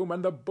classroom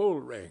and the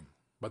bull-ring,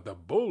 but the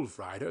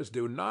bull-fighters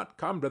do not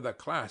come to the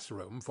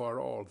classroom for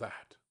all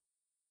that.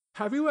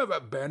 Have you ever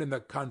been in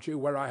the country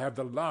where I have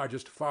the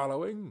largest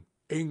following,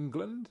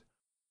 England?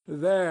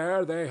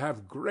 There they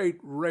have great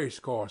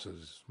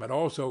race-courses, and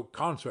also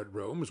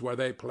concert-rooms where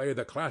they play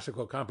the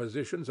classical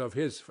compositions of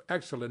His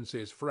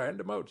Excellency's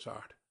friend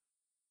Mozart.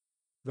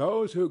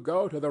 Those who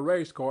go to the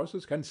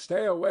race-courses can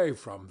stay away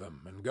from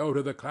them and go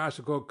to the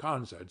classical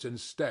concerts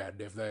instead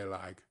if they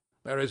like.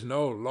 There is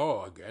no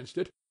law against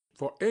it,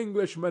 for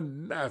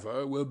Englishmen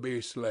never will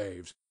be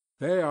slaves.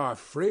 They are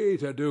free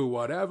to do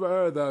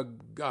whatever the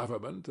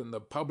government and the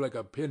public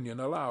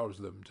opinion allows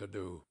them to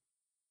do.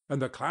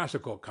 And the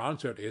classical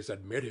concert is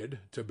admitted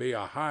to be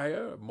a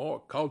higher, more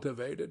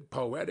cultivated,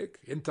 poetic,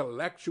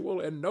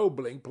 intellectual,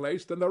 ennobling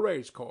place than the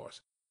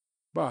race-course.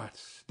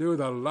 But do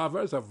the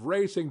lovers of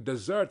racing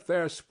desert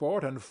their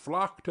sport and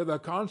flock to the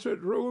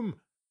concert-room?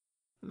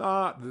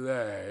 Not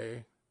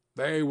they.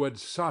 They would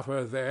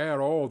suffer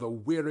there all the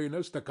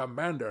weariness the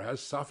Commander has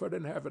suffered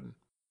in heaven.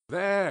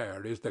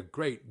 There is the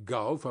great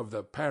gulf of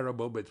the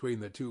parable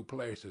between the two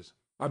places.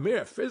 A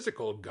mere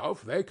physical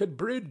gulf they could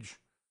bridge.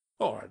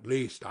 Or at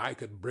least I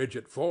could bridge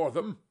it for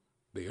them.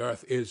 The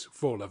earth is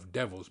full of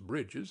devil's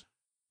bridges.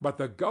 But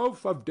the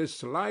gulf of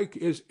dislike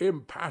is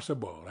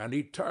impassable and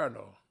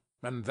eternal.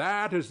 And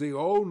that is the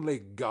only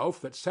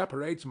gulf that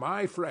separates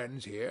my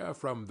friends here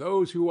from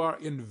those who are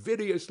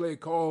invidiously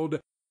called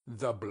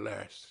the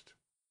blessed.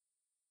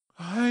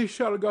 I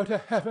shall go to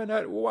heaven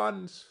at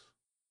once.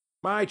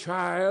 My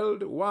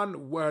child,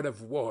 one word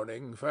of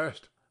warning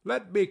first.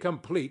 Let me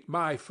complete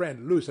my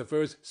friend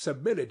Lucifer's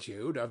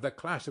similitude of the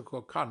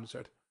classical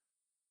concert.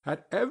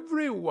 At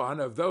every one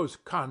of those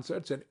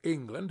concerts in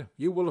England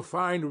you will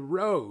find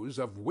rows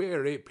of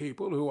weary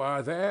people who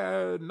are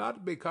there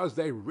not because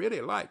they really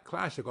like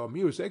classical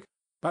music,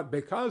 but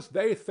because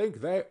they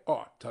think they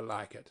ought to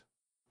like it.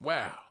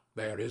 Well,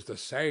 there is the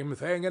same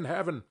thing in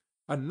heaven.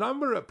 A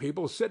number of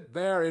people sit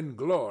there in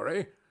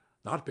glory,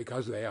 not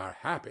because they are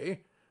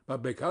happy,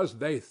 but because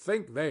they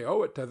think they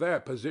owe it to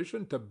their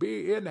position to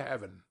be in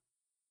heaven.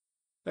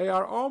 They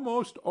are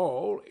almost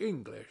all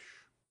English.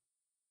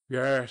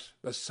 Yes,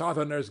 the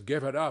Southerners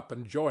give it up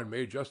and join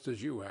me just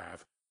as you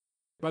have.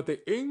 But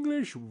the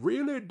English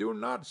really do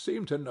not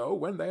seem to know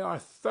when they are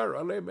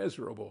thoroughly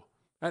miserable.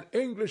 An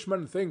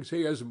Englishman thinks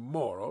he is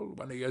moral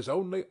when he is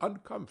only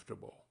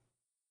uncomfortable.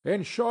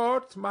 In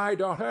short, my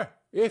daughter,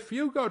 if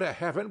you go to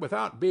heaven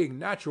without being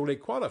naturally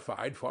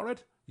qualified for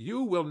it,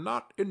 you will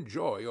not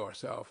enjoy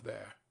yourself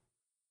there.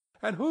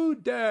 And who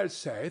dares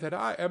say that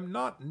I am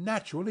not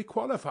naturally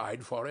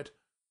qualified for it?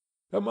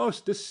 The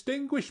most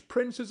distinguished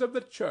princes of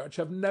the Church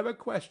have never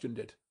questioned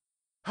it.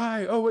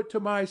 I owe it to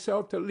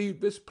myself to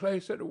leave this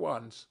place at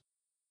once.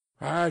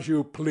 As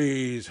you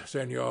please,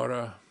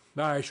 Senora.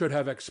 I should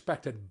have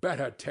expected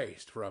better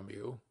taste from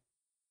you.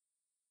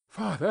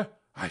 Father,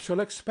 I shall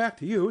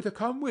expect you to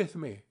come with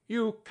me.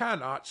 You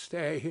cannot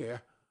stay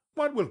here.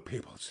 What will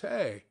people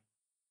say?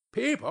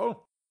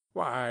 People?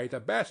 Why, the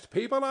best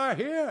people are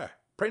here,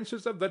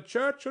 princes of the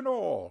Church and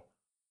all.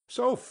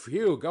 So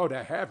few go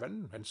to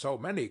heaven, and so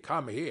many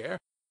come here,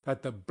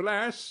 that the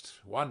blessed,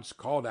 once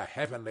called a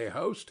heavenly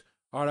host,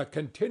 are a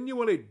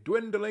continually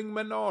dwindling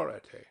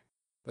minority.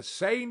 The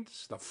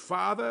saints, the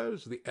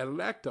fathers, the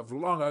elect of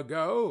long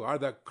ago are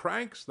the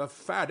cranks, the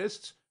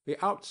faddists,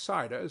 the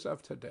outsiders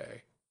of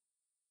today.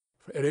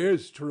 It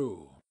is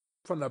true.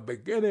 From the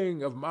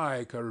beginning of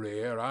my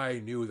career I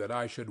knew that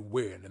I should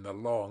win in the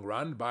long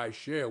run by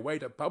sheer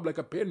weight of public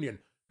opinion,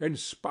 in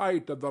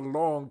spite of the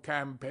long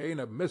campaign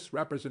of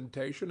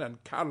misrepresentation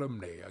and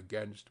calumny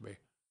against me.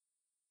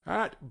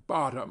 At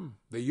bottom,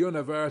 the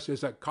universe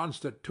is a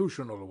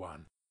constitutional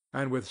one,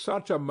 and with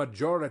such a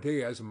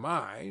majority as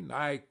mine,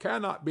 I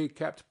cannot be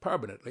kept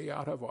permanently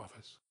out of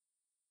office.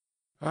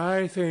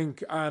 I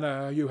think,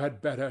 Anna, you had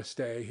better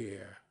stay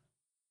here.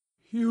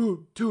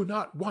 You do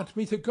not want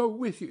me to go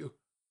with you?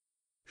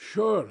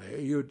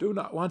 Surely you do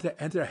not want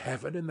to enter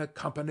heaven in the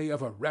company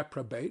of a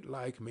reprobate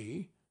like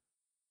me?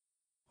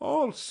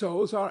 All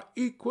souls are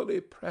equally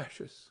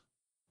precious.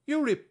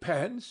 You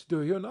repent,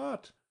 do you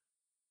not?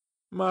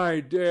 My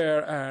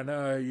dear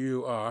Anna,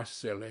 you are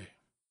silly.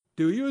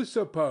 Do you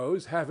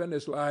suppose heaven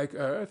is like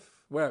earth,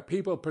 where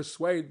people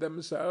persuade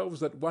themselves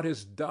that what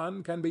is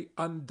done can be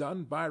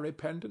undone by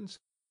repentance,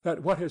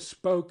 that what is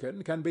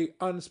spoken can be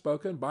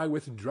unspoken by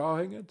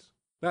withdrawing it,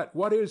 that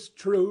what is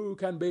true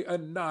can be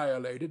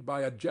annihilated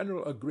by a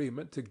general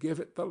agreement to give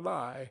it the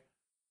lie?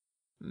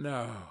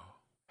 No.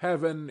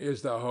 Heaven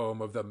is the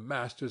home of the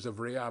masters of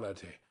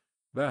reality.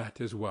 That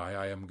is why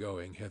I am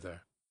going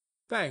hither.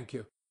 Thank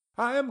you.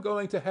 I am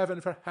going to heaven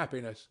for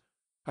happiness.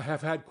 I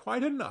have had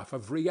quite enough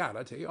of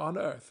reality on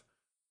earth.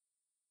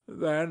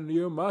 Then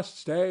you must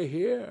stay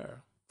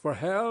here, for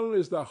hell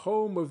is the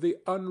home of the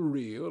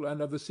unreal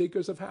and of the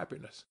seekers of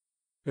happiness.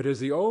 It is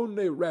the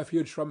only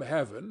refuge from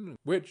heaven,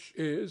 which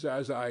is,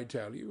 as I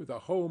tell you, the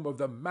home of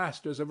the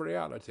masters of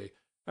reality,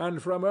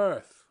 and from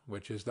earth,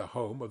 which is the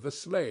home of the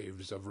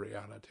slaves of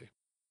reality.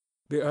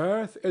 The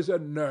earth is a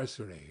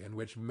nursery in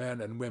which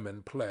men and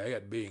women play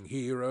at being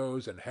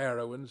heroes and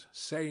heroines,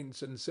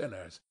 saints and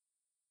sinners.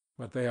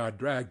 But they are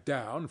dragged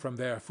down from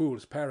their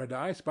fool's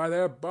paradise by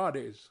their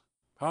bodies.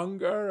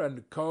 Hunger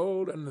and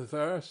cold and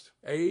thirst,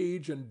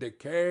 age and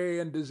decay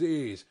and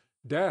disease,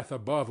 death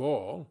above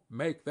all,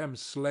 make them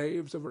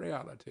slaves of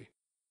reality.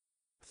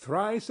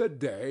 Thrice a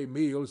day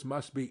meals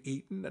must be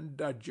eaten and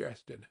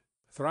digested.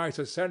 Thrice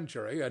a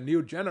century a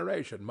new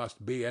generation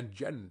must be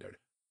engendered.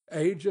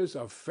 Ages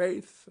of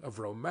faith, of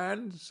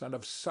romance, and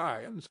of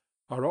science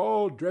are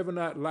all driven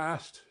at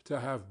last to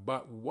have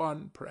but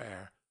one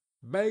prayer: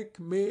 make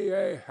me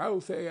a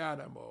healthy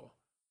animal.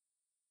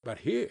 But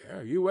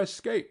here you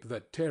escape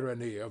the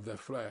tyranny of the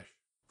flesh,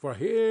 for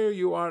here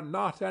you are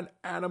not an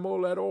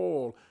animal at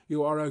all.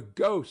 You are a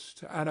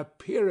ghost, an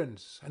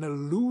appearance, an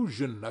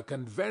illusion, a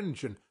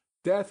convention,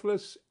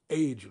 deathless,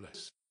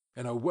 ageless,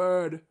 in a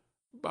word,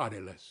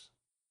 bodiless.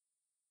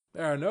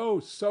 There are no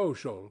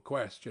social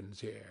questions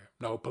here,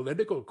 no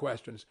political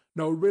questions,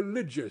 no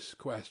religious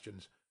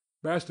questions,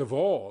 best of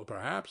all,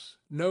 perhaps,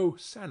 no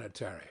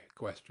sanitary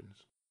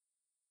questions.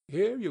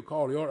 Here you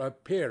call your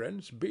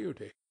appearance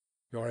beauty,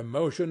 your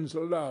emotions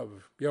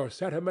love, your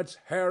sentiments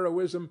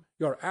heroism,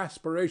 your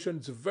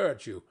aspirations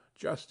virtue,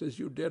 just as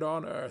you did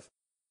on earth.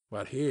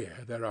 But here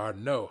there are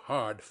no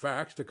hard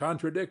facts to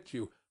contradict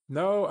you,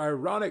 no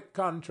ironic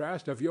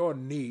contrast of your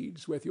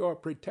needs with your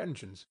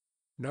pretensions.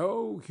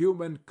 No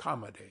human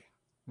comedy,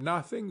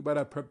 nothing but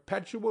a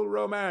perpetual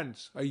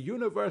romance, a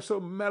universal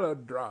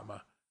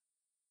melodrama.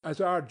 As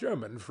our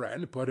German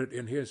friend put it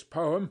in his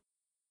poem,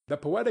 the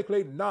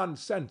poetically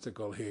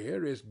nonsensical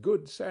here is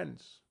good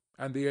sense,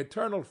 and the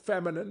eternal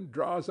feminine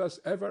draws us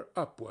ever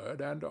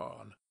upward and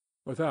on,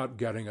 without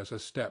getting us a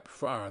step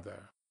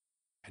farther.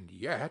 And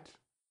yet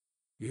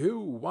you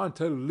want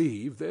to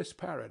leave this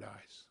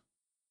paradise.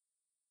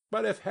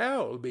 But if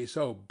hell be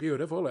so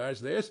beautiful as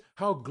this,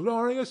 how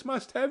glorious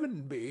must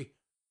heaven be!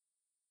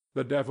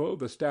 The devil,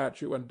 the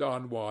statue, and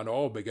Don Juan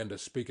all begin to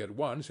speak at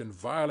once in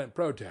violent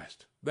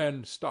protest,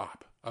 then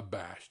stop,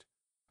 abashed.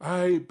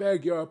 I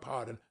beg your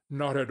pardon.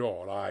 Not at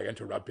all. I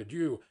interrupted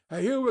you.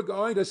 You were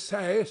going to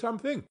say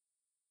something.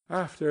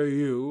 After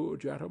you,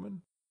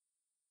 gentlemen.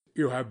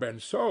 You have been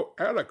so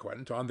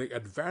eloquent on the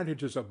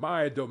advantages of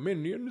my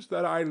dominions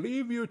that I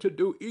leave you to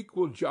do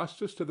equal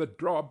justice to the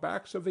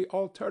drawbacks of the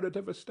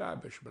alternative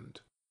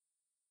establishment.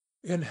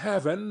 In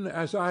heaven,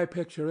 as I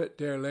picture it,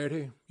 dear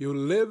lady, you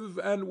live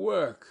and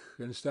work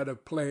instead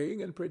of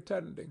playing and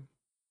pretending.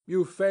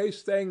 You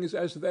face things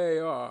as they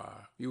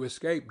are. You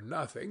escape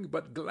nothing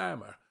but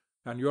glamour,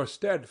 and your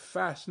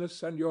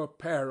steadfastness and your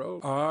peril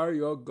are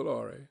your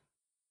glory.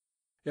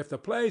 If the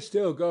play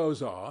still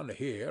goes on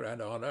here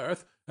and on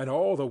earth, and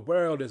all the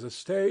world is a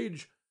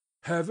stage,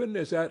 heaven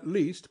is at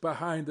least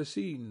behind the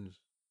scenes.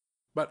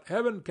 But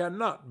heaven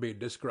cannot be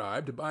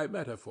described by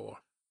metaphor.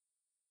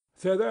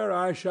 Thither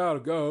I shall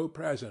go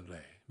presently,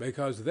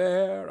 because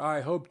there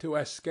I hope to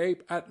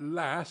escape at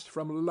last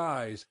from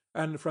lies,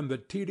 and from the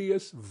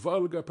tedious,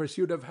 vulgar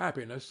pursuit of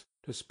happiness,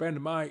 to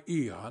spend my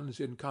aeons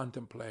in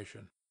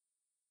contemplation.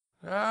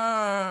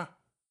 Ah,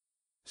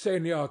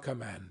 Senor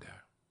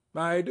Commander,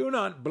 I do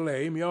not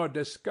blame your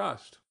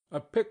disgust. A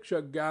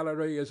picture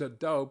gallery is a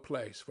dull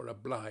place for a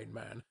blind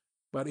man.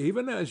 But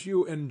even as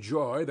you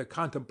enjoy the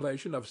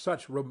contemplation of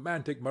such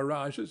romantic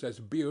mirages as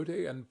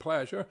beauty and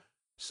pleasure,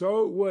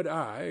 so would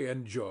I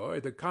enjoy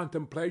the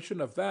contemplation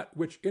of that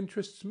which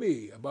interests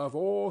me above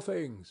all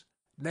things,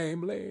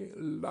 namely,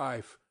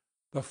 life,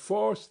 the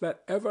force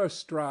that ever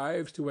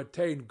strives to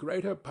attain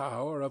greater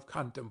power of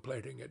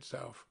contemplating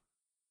itself.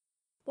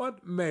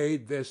 What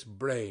made this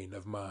brain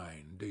of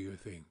mine, do you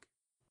think?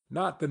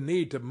 Not the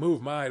need to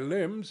move my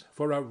limbs,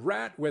 for a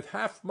rat with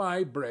half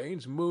my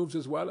brains moves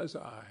as well as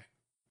I.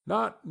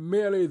 Not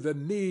merely the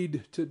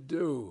need to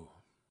do,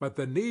 but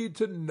the need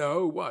to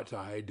know what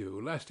I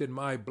do, lest in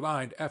my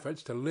blind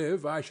efforts to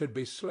live I should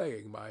be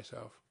slaying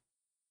myself.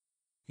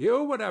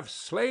 You would have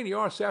slain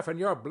yourself in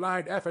your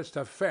blind efforts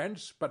to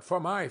fence but for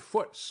my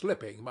foot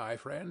slipping, my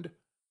friend.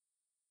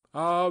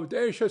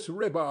 Audacious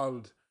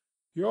ribald,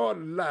 your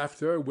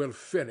laughter will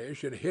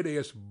finish in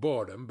hideous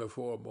boredom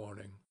before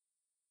morning.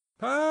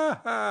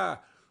 Ha,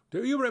 ha!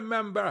 Do you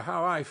remember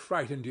how I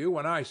frightened you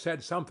when I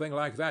said something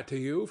like that to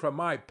you from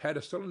my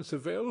pedestal in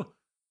Seville?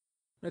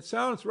 It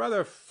sounds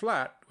rather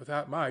flat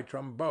without my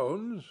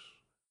trombones.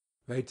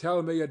 They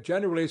tell me it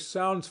generally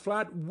sounds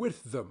flat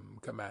with them,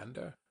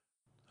 Commander.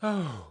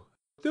 Oh,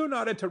 do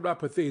not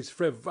interrupt with these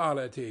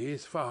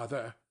frivolities,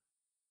 Father.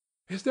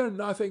 Is there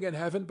nothing in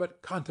heaven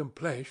but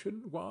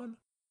contemplation, Juan?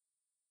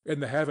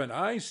 In the heaven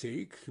I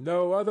seek,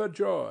 no other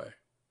joy.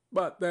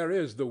 But there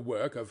is the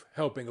work of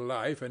helping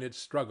life in its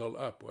struggle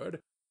upward.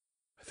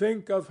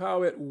 Think of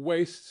how it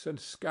wastes and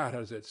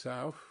scatters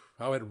itself,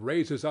 how it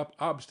raises up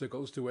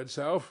obstacles to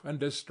itself and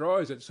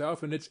destroys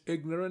itself in its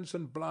ignorance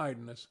and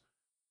blindness.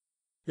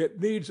 It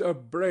needs a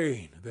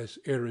brain, this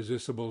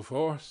irresistible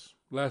force,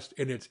 lest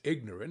in its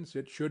ignorance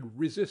it should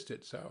resist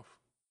itself.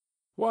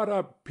 What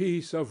a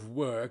piece of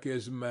work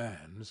is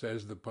man,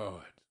 says the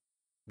poet.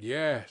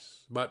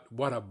 Yes, but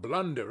what a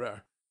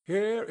blunderer!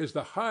 Here is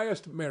the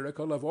highest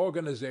miracle of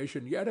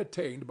organization yet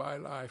attained by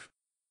life,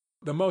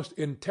 the most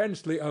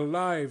intensely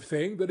alive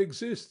thing that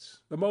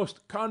exists, the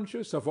most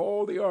conscious of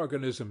all the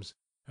organisms,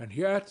 and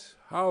yet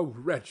how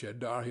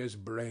wretched are his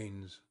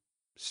brains!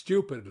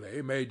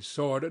 Stupidly made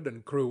sordid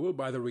and cruel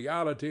by the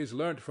realities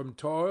learnt from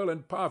toil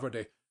and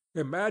poverty,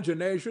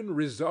 imagination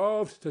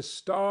resolved to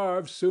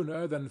starve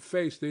sooner than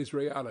face these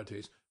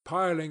realities,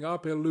 piling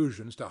up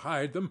illusions to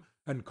hide them,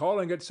 and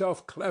calling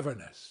itself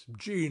cleverness,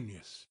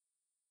 genius,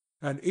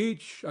 and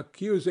each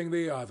accusing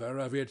the other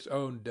of its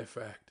own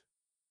defect.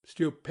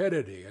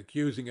 Stupidity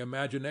accusing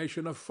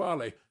imagination of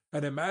folly,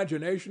 and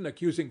imagination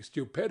accusing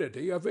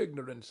stupidity of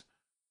ignorance.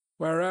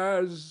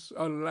 Whereas,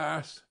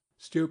 alas,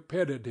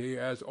 stupidity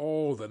has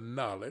all the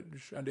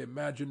knowledge, and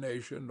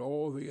imagination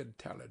all the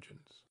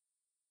intelligence.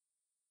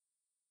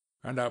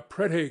 And a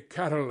pretty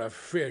kettle of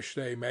fish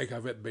they make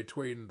of it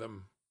between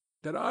them.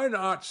 Did I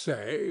not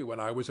say, when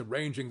I was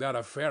arranging that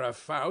affair of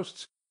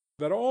Faust's,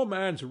 that all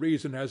man's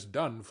reason has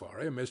done for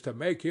him is to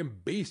make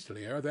him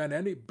beastlier than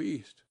any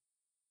beast?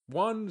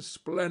 One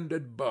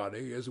splendid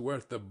body is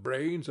worth the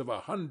brains of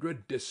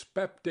 100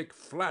 dyspeptic,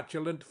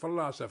 flatulent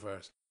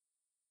philosophers.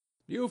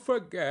 You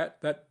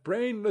forget that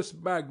brainless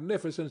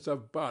magnificence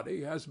of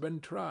body has been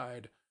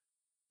tried.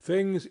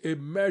 Things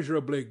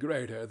immeasurably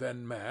greater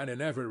than man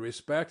in every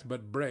respect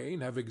but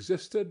brain have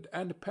existed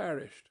and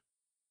perished.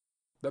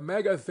 The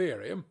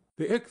megatherium,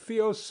 the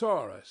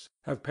ichthyosaurus,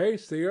 have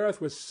paced the earth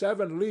with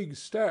 7-league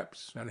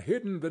steps and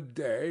hidden the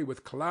day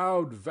with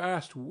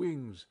cloud-vast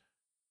wings.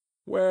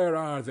 Where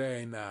are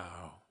they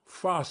now?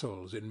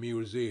 Fossils in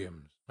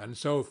museums, and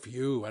so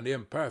few and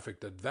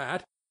imperfect at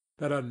that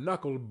a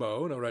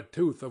knuckle-bone or a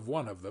tooth of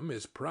one of them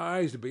is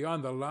prized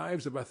beyond the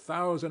lives of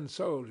 1,000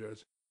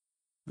 soldiers.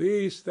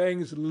 These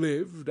things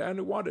lived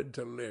and wanted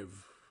to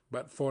live,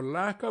 but for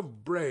lack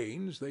of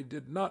brains they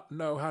did not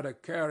know how to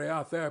carry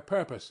out their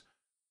purpose,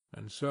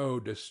 and so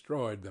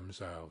destroyed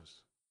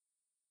themselves.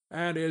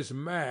 And is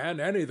man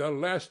any the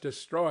less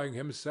destroying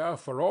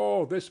himself for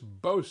all this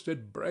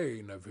boasted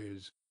brain of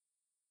his?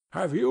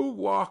 Have you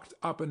walked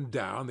up and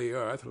down the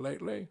earth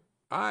lately?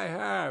 I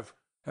have,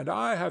 and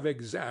I have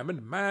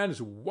examined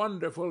man's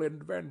wonderful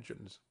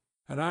inventions.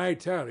 And I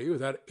tell you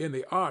that in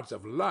the arts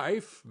of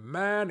life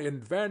man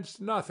invents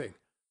nothing,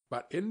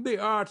 but in the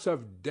arts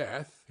of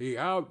death he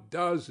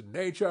outdoes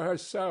nature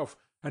herself,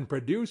 and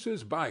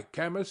produces by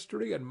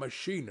chemistry and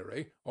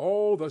machinery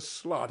all the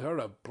slaughter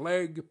of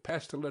plague,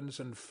 pestilence,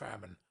 and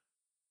famine.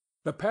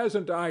 The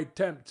peasant I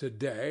tempt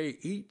to-day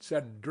eats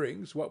and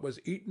drinks what was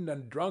eaten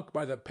and drunk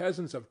by the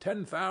peasants of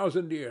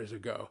 10,000 years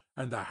ago,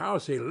 and the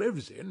house he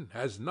lives in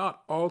has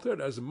not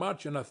altered as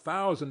much in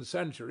 1,000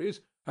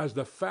 centuries as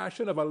the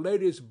fashion of a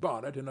lady's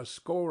bonnet in a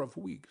score of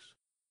weeks.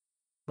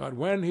 But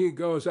when he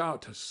goes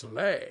out to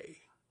slay,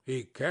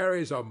 he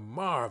carries a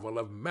marvel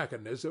of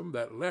mechanism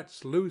that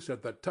lets loose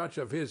at the touch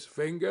of his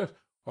finger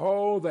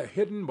all the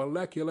hidden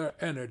molecular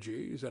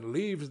energies and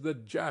leaves the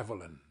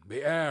javelin,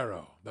 the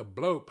arrow, the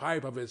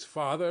blowpipe of his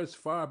fathers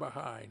far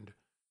behind.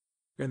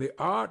 In the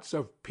arts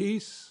of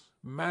peace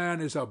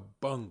man is a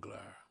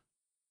bungler.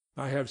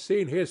 I have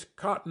seen his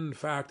cotton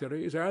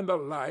factories and the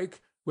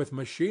like, with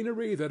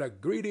machinery that a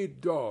greedy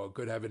dog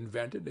could have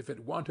invented if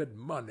it wanted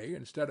money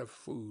instead of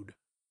food.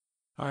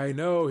 I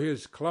know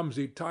his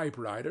clumsy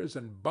typewriters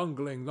and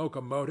bungling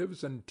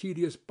locomotives and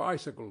tedious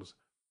bicycles.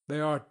 They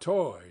are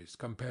toys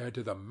compared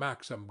to the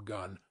Maxim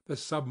gun, the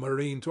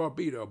submarine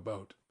torpedo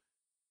boat.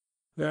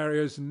 There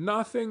is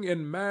nothing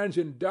in man's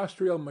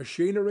industrial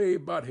machinery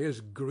but his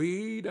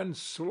greed and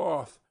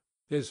sloth.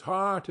 His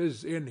heart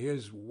is in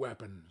his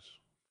weapons.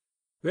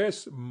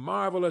 This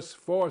marvelous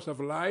force of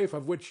life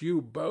of which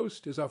you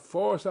boast is a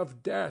force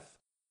of death.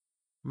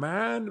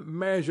 Man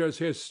measures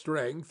his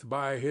strength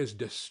by his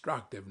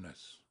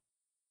destructiveness.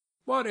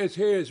 What is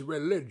his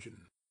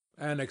religion?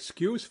 An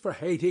excuse for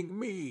hating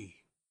me.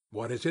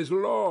 What is his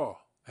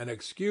law? An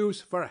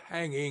excuse for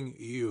hanging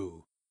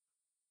you.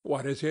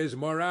 What is his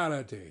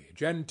morality,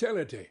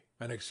 gentility?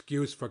 An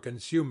excuse for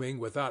consuming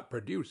without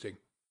producing.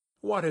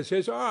 What is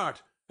his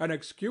art? An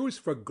excuse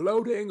for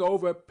gloating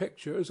over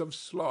pictures of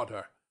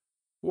slaughter.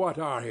 What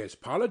are his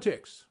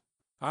politics?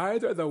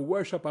 Either the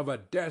worship of a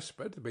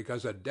despot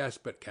because a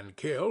despot can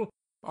kill,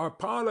 or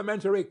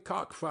parliamentary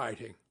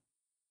cock-fighting.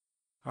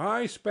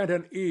 I spent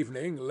an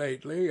evening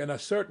lately in a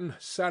certain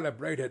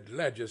celebrated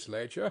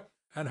legislature,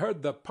 and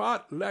heard the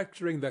pot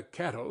lecturing the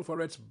kettle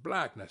for its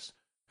blackness,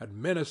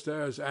 and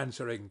ministers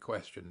answering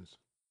questions.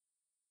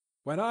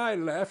 When I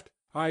left,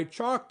 I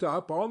chalked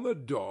up on the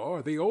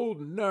door the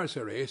old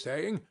nursery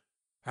saying,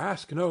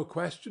 "Ask no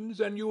questions,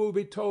 and you will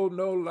be told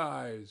no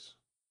lies."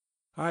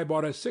 I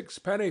bought a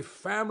sixpenny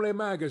family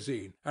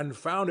magazine, and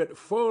found it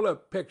full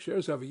of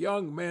pictures of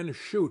young men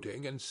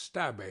shooting and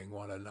stabbing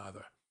one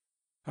another.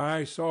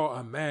 I saw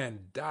a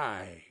man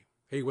die.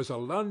 He was a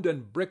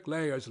London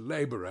bricklayer's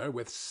labourer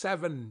with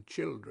 7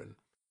 children.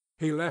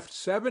 He left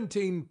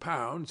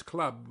 £17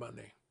 club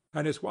money,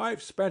 and his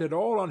wife spent it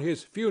all on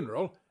his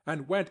funeral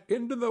and went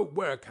into the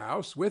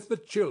workhouse with the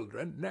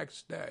children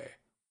next day.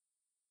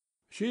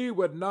 She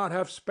would not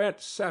have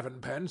spent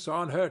 7 pence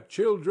on her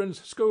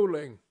children's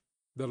schooling.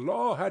 The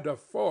law had to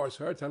force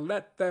her to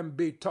let them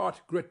be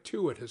taught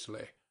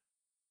gratuitously.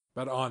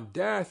 But on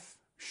death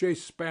she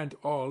spent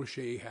all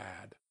she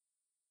had.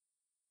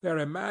 Their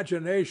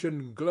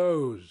imagination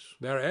glows,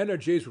 their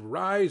energies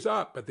rise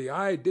up at the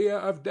idea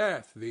of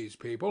death, these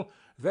people.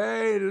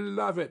 They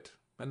love it,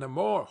 and the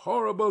more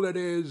horrible it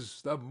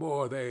is, the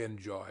more they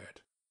enjoy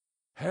it.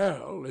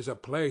 Hell is a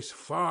place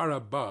far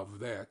above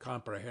their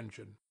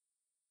comprehension.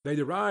 They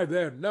derive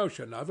their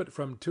notion of it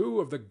from 2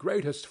 of the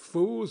greatest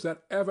fools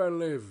that ever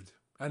lived,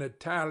 an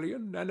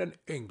Italian and an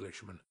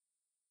Englishman.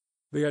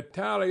 The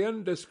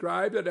Italian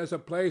described it as a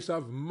place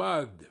of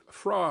mud,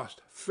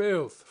 frost,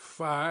 filth,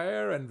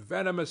 fire, and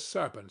venomous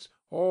serpents,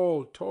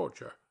 all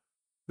torture.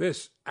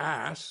 This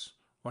ass,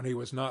 when he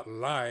was not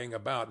lying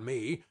about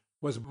me,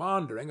 was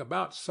maundering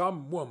about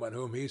some woman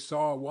whom he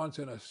saw once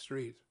in a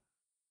street.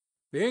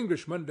 The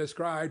Englishman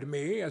described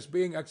me as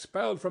being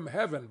expelled from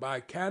heaven by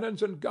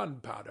cannons and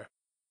gunpowder.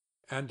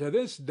 And to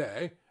this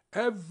day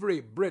every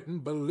Briton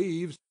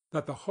believes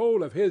that the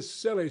whole of his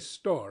silly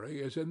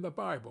story is in the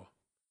Bible.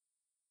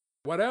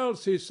 What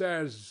else he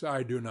says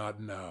I do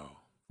not know,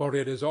 for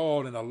it is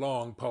all in a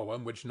long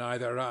poem which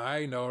neither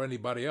I nor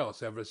anybody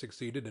else ever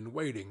succeeded in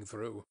wading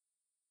through.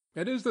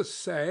 It is the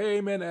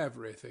same in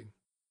everything.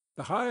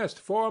 The highest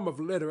form of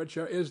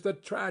literature is the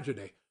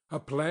tragedy, a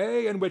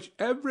play in which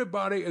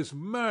everybody is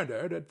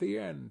murdered at the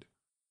end.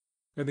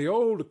 In the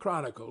old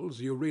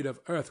chronicles you read of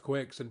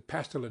earthquakes and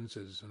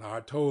pestilences, and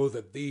are told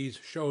that these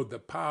showed the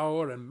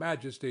power and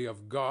majesty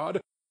of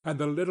God and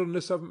the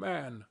littleness of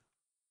man.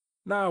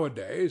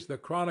 Nowadays the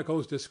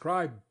chronicles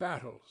describe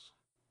battles.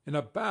 In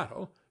a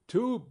battle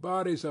 2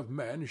 bodies of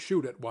men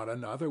shoot at one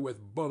another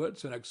with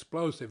bullets and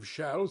explosive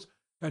shells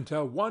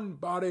until one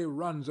body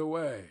runs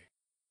away,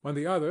 when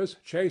the others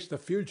chase the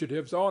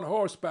fugitives on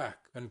horseback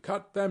and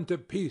cut them to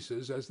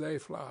pieces as they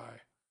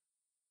fly.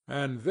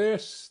 And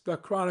this, the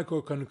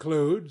chronicle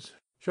concludes,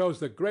 shows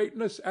the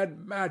greatness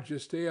and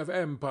majesty of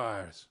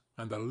empires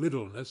and the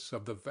littleness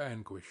of the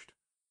vanquished.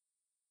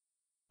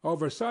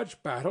 Over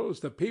such battles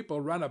the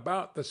people run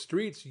about the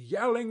streets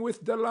yelling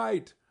with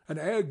delight, and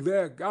egg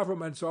their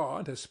governments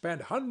on to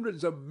spend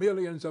hundreds of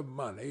millions of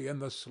money in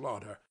the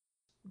slaughter,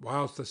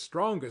 whilst the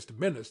strongest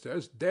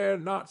ministers dare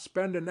not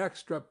spend an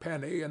extra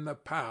penny in the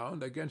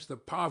pound against the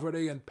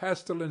poverty and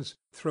pestilence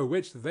through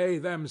which they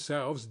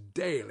themselves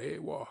daily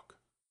walk.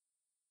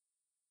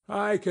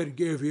 I could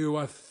give you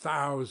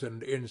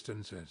 1,000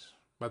 instances,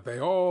 but they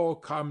all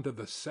come to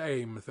the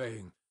same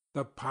thing.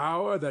 The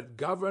power that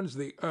governs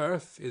the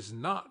earth is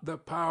not the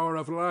power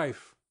of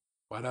life,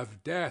 but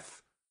of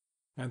death,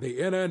 and the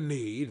inner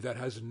need that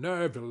has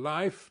nerved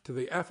life to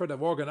the effort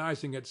of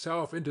organizing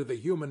itself into the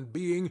human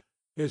being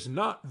is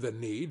not the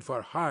need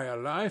for higher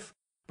life,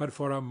 but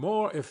for a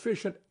more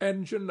efficient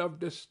engine of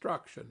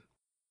destruction.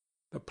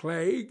 The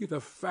plague, the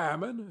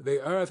famine,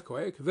 the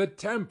earthquake, the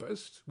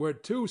tempest were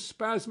too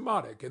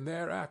spasmodic in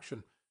their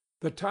action.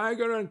 The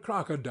tiger and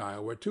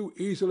crocodile were too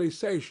easily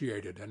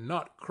satiated and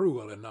not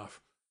cruel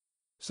enough.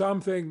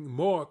 Something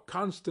more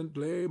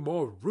constantly,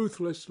 more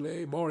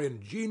ruthlessly, more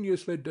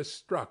ingeniously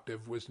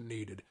destructive was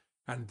needed,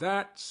 and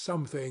that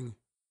something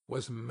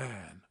was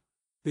man,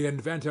 the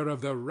inventor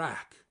of the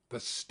rack, the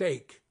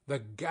stake, the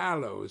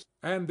gallows,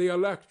 and the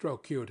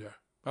electrocutor,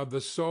 of the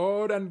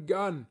sword and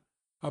gun,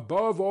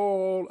 above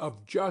all,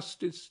 of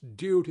justice,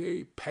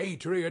 duty,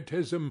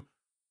 patriotism,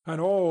 and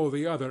all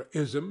the other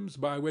isms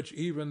by which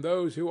even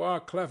those who are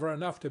clever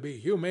enough to be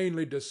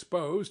humanely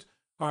disposed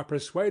are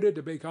persuaded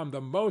to become the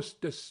most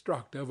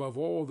destructive of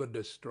all the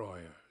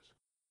destroyers.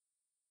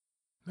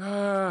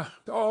 Ah,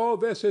 all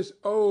this is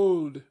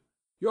old.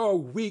 Your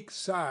weak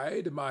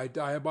side, my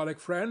diabolic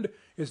friend,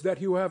 is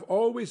that you have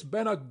always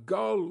been a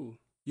gull.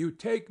 You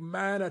take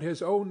man at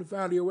his own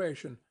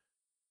valuation.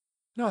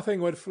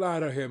 Nothing would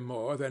flatter him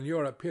more than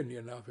your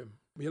opinion of him.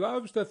 He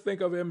loves to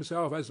think of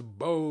himself as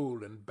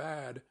bold and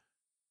bad.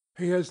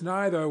 He is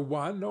neither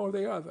one nor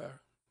the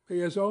other.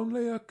 He is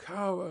only a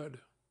coward.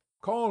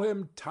 Call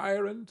him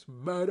tyrant,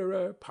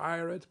 murderer,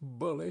 pirate,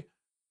 bully,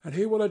 and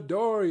he will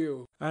adore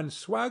you, and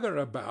swagger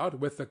about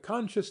with the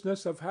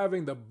consciousness of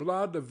having the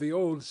blood of the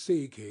old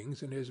sea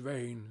kings in his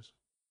veins.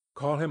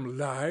 Call him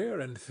liar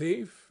and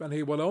thief, and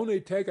he will only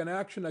take an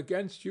action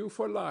against you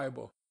for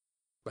libel.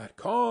 But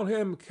call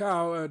him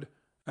coward,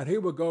 and he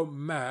will go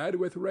mad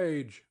with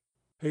rage.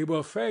 He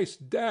will face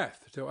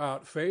death to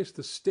outface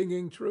the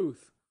stinging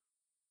truth.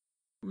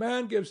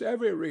 Man gives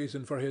every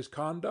reason for his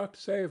conduct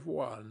save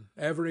one,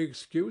 every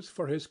excuse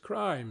for his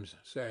crimes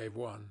save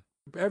one,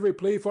 every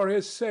plea for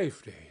his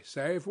safety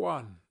save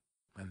one,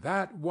 and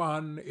that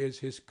one is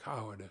his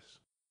cowardice.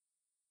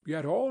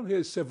 Yet all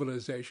his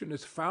civilization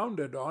is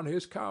founded on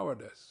his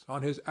cowardice,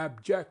 on his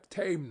abject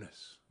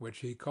tameness, which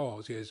he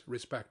calls his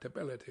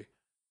respectability.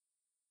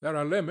 There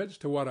are limits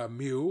to what a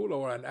mule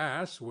or an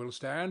ass will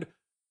stand,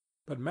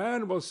 but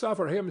man will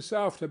suffer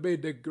himself to be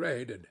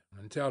degraded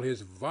until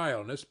his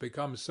vileness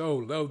becomes so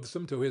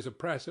loathsome to his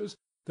oppressors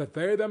that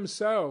they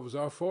themselves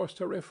are forced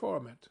to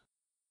reform it.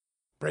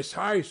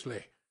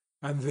 Precisely.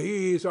 And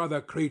these are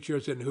the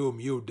creatures in whom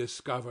you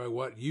discover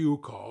what you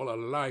call a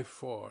life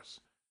force.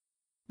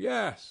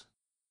 Yes,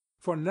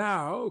 for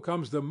now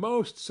comes the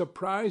most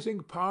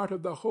surprising part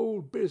of the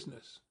whole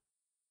business.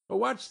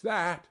 What's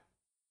that?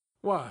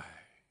 Why,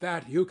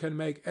 that you can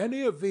make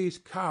any of these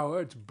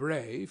cowards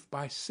brave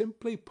by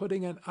simply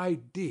putting an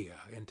idea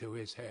into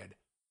his head.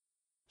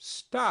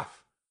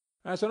 Stuff!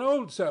 As an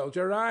old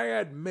soldier, I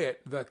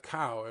admit the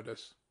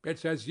cowardice.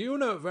 It's as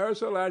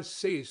universal as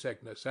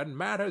seasickness, and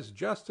matters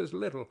just as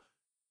little.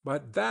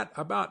 But that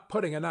about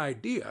putting an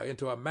idea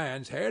into a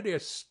man's head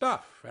is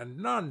stuff and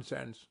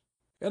nonsense.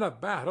 In a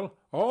battle,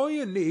 all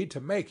you need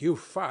to make you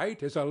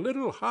fight is a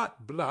little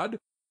hot blood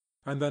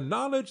and the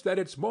knowledge that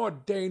it's more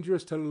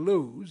dangerous to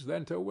lose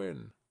than to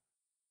win.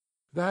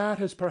 That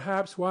is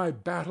perhaps why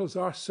battles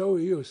are so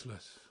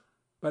useless.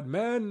 But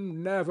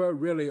men never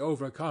really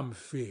overcome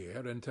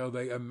fear until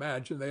they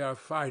imagine they are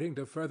fighting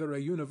to further a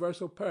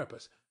universal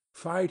purpose,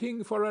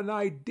 fighting for an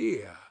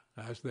idea,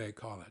 as they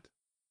call it.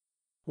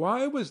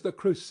 Why was the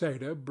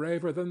Crusader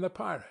braver than the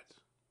pirate?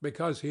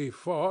 Because he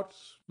fought,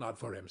 not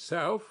for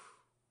himself,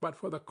 but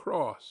for the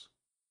cross.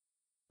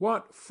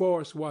 What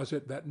force was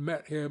it that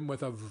met him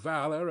with a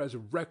valor as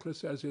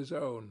reckless as his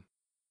own?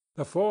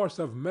 The force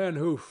of men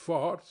who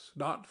fought,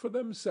 not for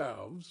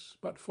themselves,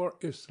 but for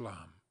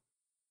Islam.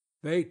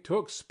 They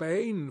took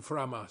Spain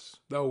from us,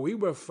 though we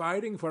were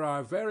fighting for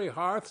our very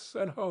hearths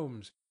and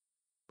homes.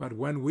 But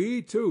when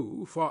we,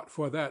 too, fought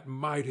for that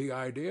mighty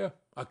idea,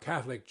 a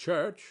Catholic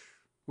Church,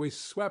 we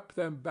swept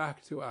them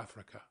back to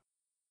Africa.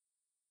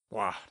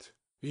 What?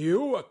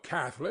 You a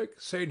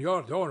Catholic,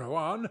 Senor Don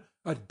Juan?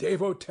 A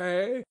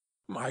devotee?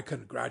 My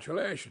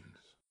congratulations.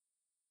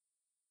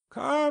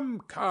 Come,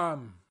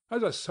 come.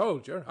 As a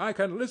soldier, I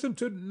can listen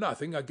to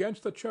nothing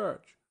against the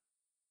Church.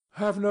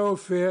 Have no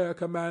fear,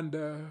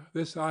 Commander.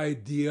 This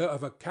idea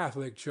of a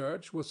Catholic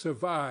Church will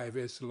survive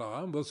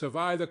Islam, will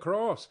survive the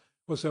cross,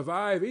 will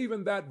survive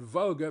even that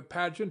vulgar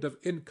pageant of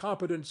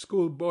incompetent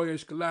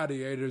schoolboyish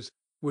gladiators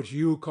which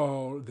you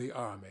call the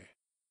army.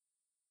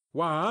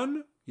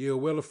 Juan, you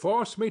will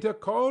force me to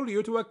call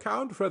you to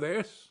account for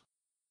this.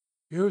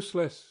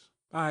 Useless.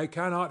 I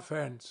cannot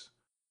fence.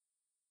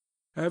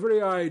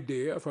 Every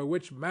idea for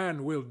which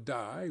man will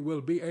die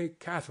will be a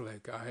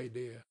Catholic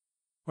idea.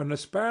 When the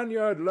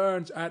Spaniard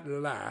learns at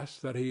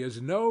last that he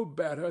is no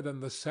better than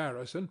the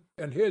Saracen,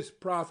 and his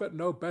prophet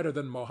no better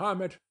than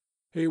Mohammed,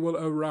 he will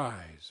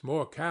arise,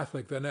 more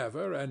Catholic than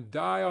ever, and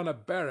die on a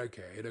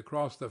barricade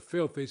across the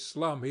filthy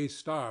slum he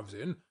starves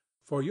in,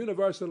 for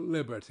universal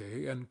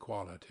liberty and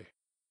equality.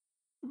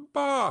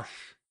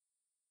 Bosh!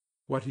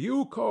 What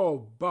you call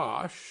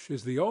bosh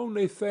is the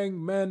only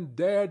thing men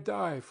dare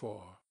die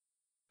for.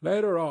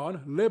 Later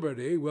on,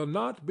 liberty will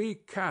not be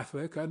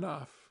Catholic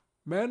enough.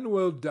 Men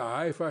will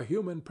die for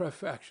human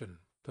perfection,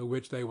 to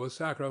which they will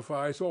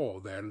sacrifice all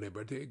their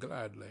liberty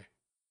gladly.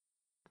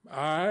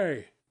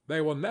 Aye, they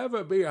will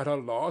never be at a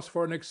loss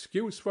for an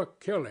excuse for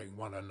killing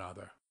one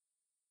another.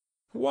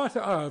 What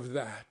of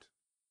that?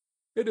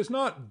 It is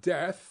not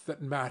death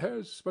that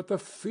matters, but the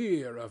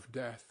fear of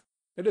death.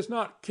 It is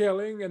not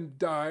killing and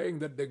dying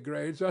that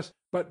degrades us,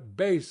 but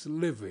base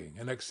living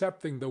and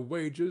accepting the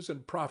wages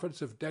and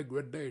profits of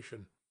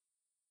degradation.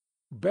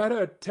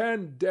 Better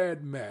 10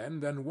 dead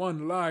men than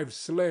 1 live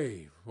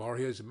slave or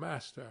his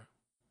master.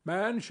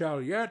 Man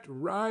shall yet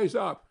rise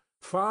up,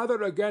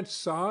 father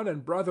against son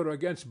and brother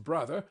against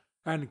brother,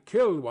 and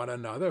kill one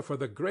another for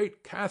the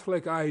great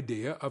Catholic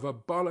idea of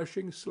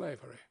abolishing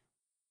slavery.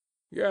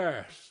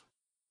 Yes,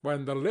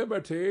 when the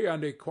liberty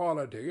and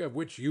equality of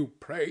which you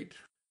prate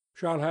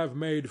shall have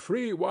made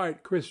free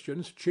white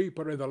Christians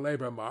cheaper in the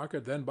labor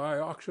market than by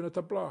auction at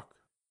the block.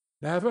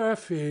 Never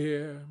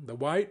fear, the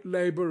white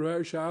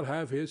laborer shall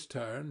have his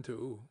turn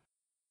too.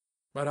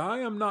 But I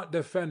am not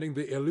defending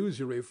the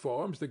illusory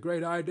forms the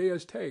great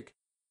ideas take.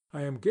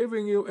 I am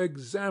giving you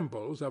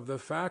examples of the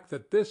fact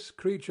that this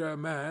creature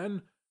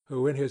man,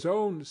 who in his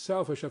own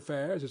selfish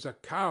affairs is a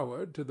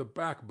coward to the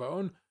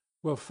backbone,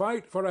 will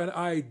fight for an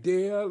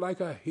idea like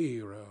a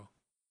hero.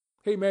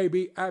 He may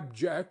be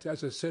abject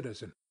as a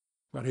citizen,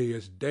 but he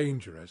is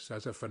dangerous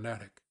as a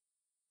fanatic.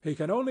 He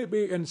can only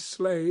be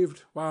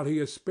enslaved while he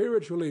is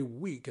spiritually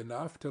weak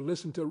enough to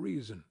listen to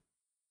reason.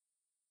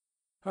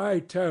 I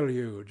tell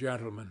you,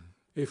 gentlemen,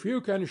 if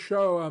you can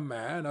show a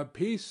man a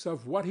piece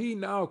of what he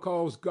now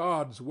calls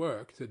God's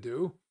work to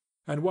do,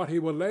 and what he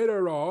will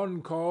later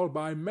on call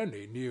by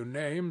many new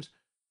names,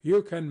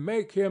 you can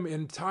make him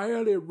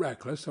entirely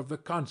reckless of the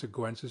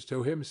consequences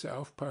to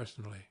himself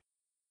personally.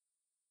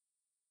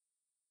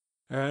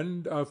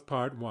 End of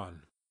Part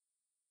 1.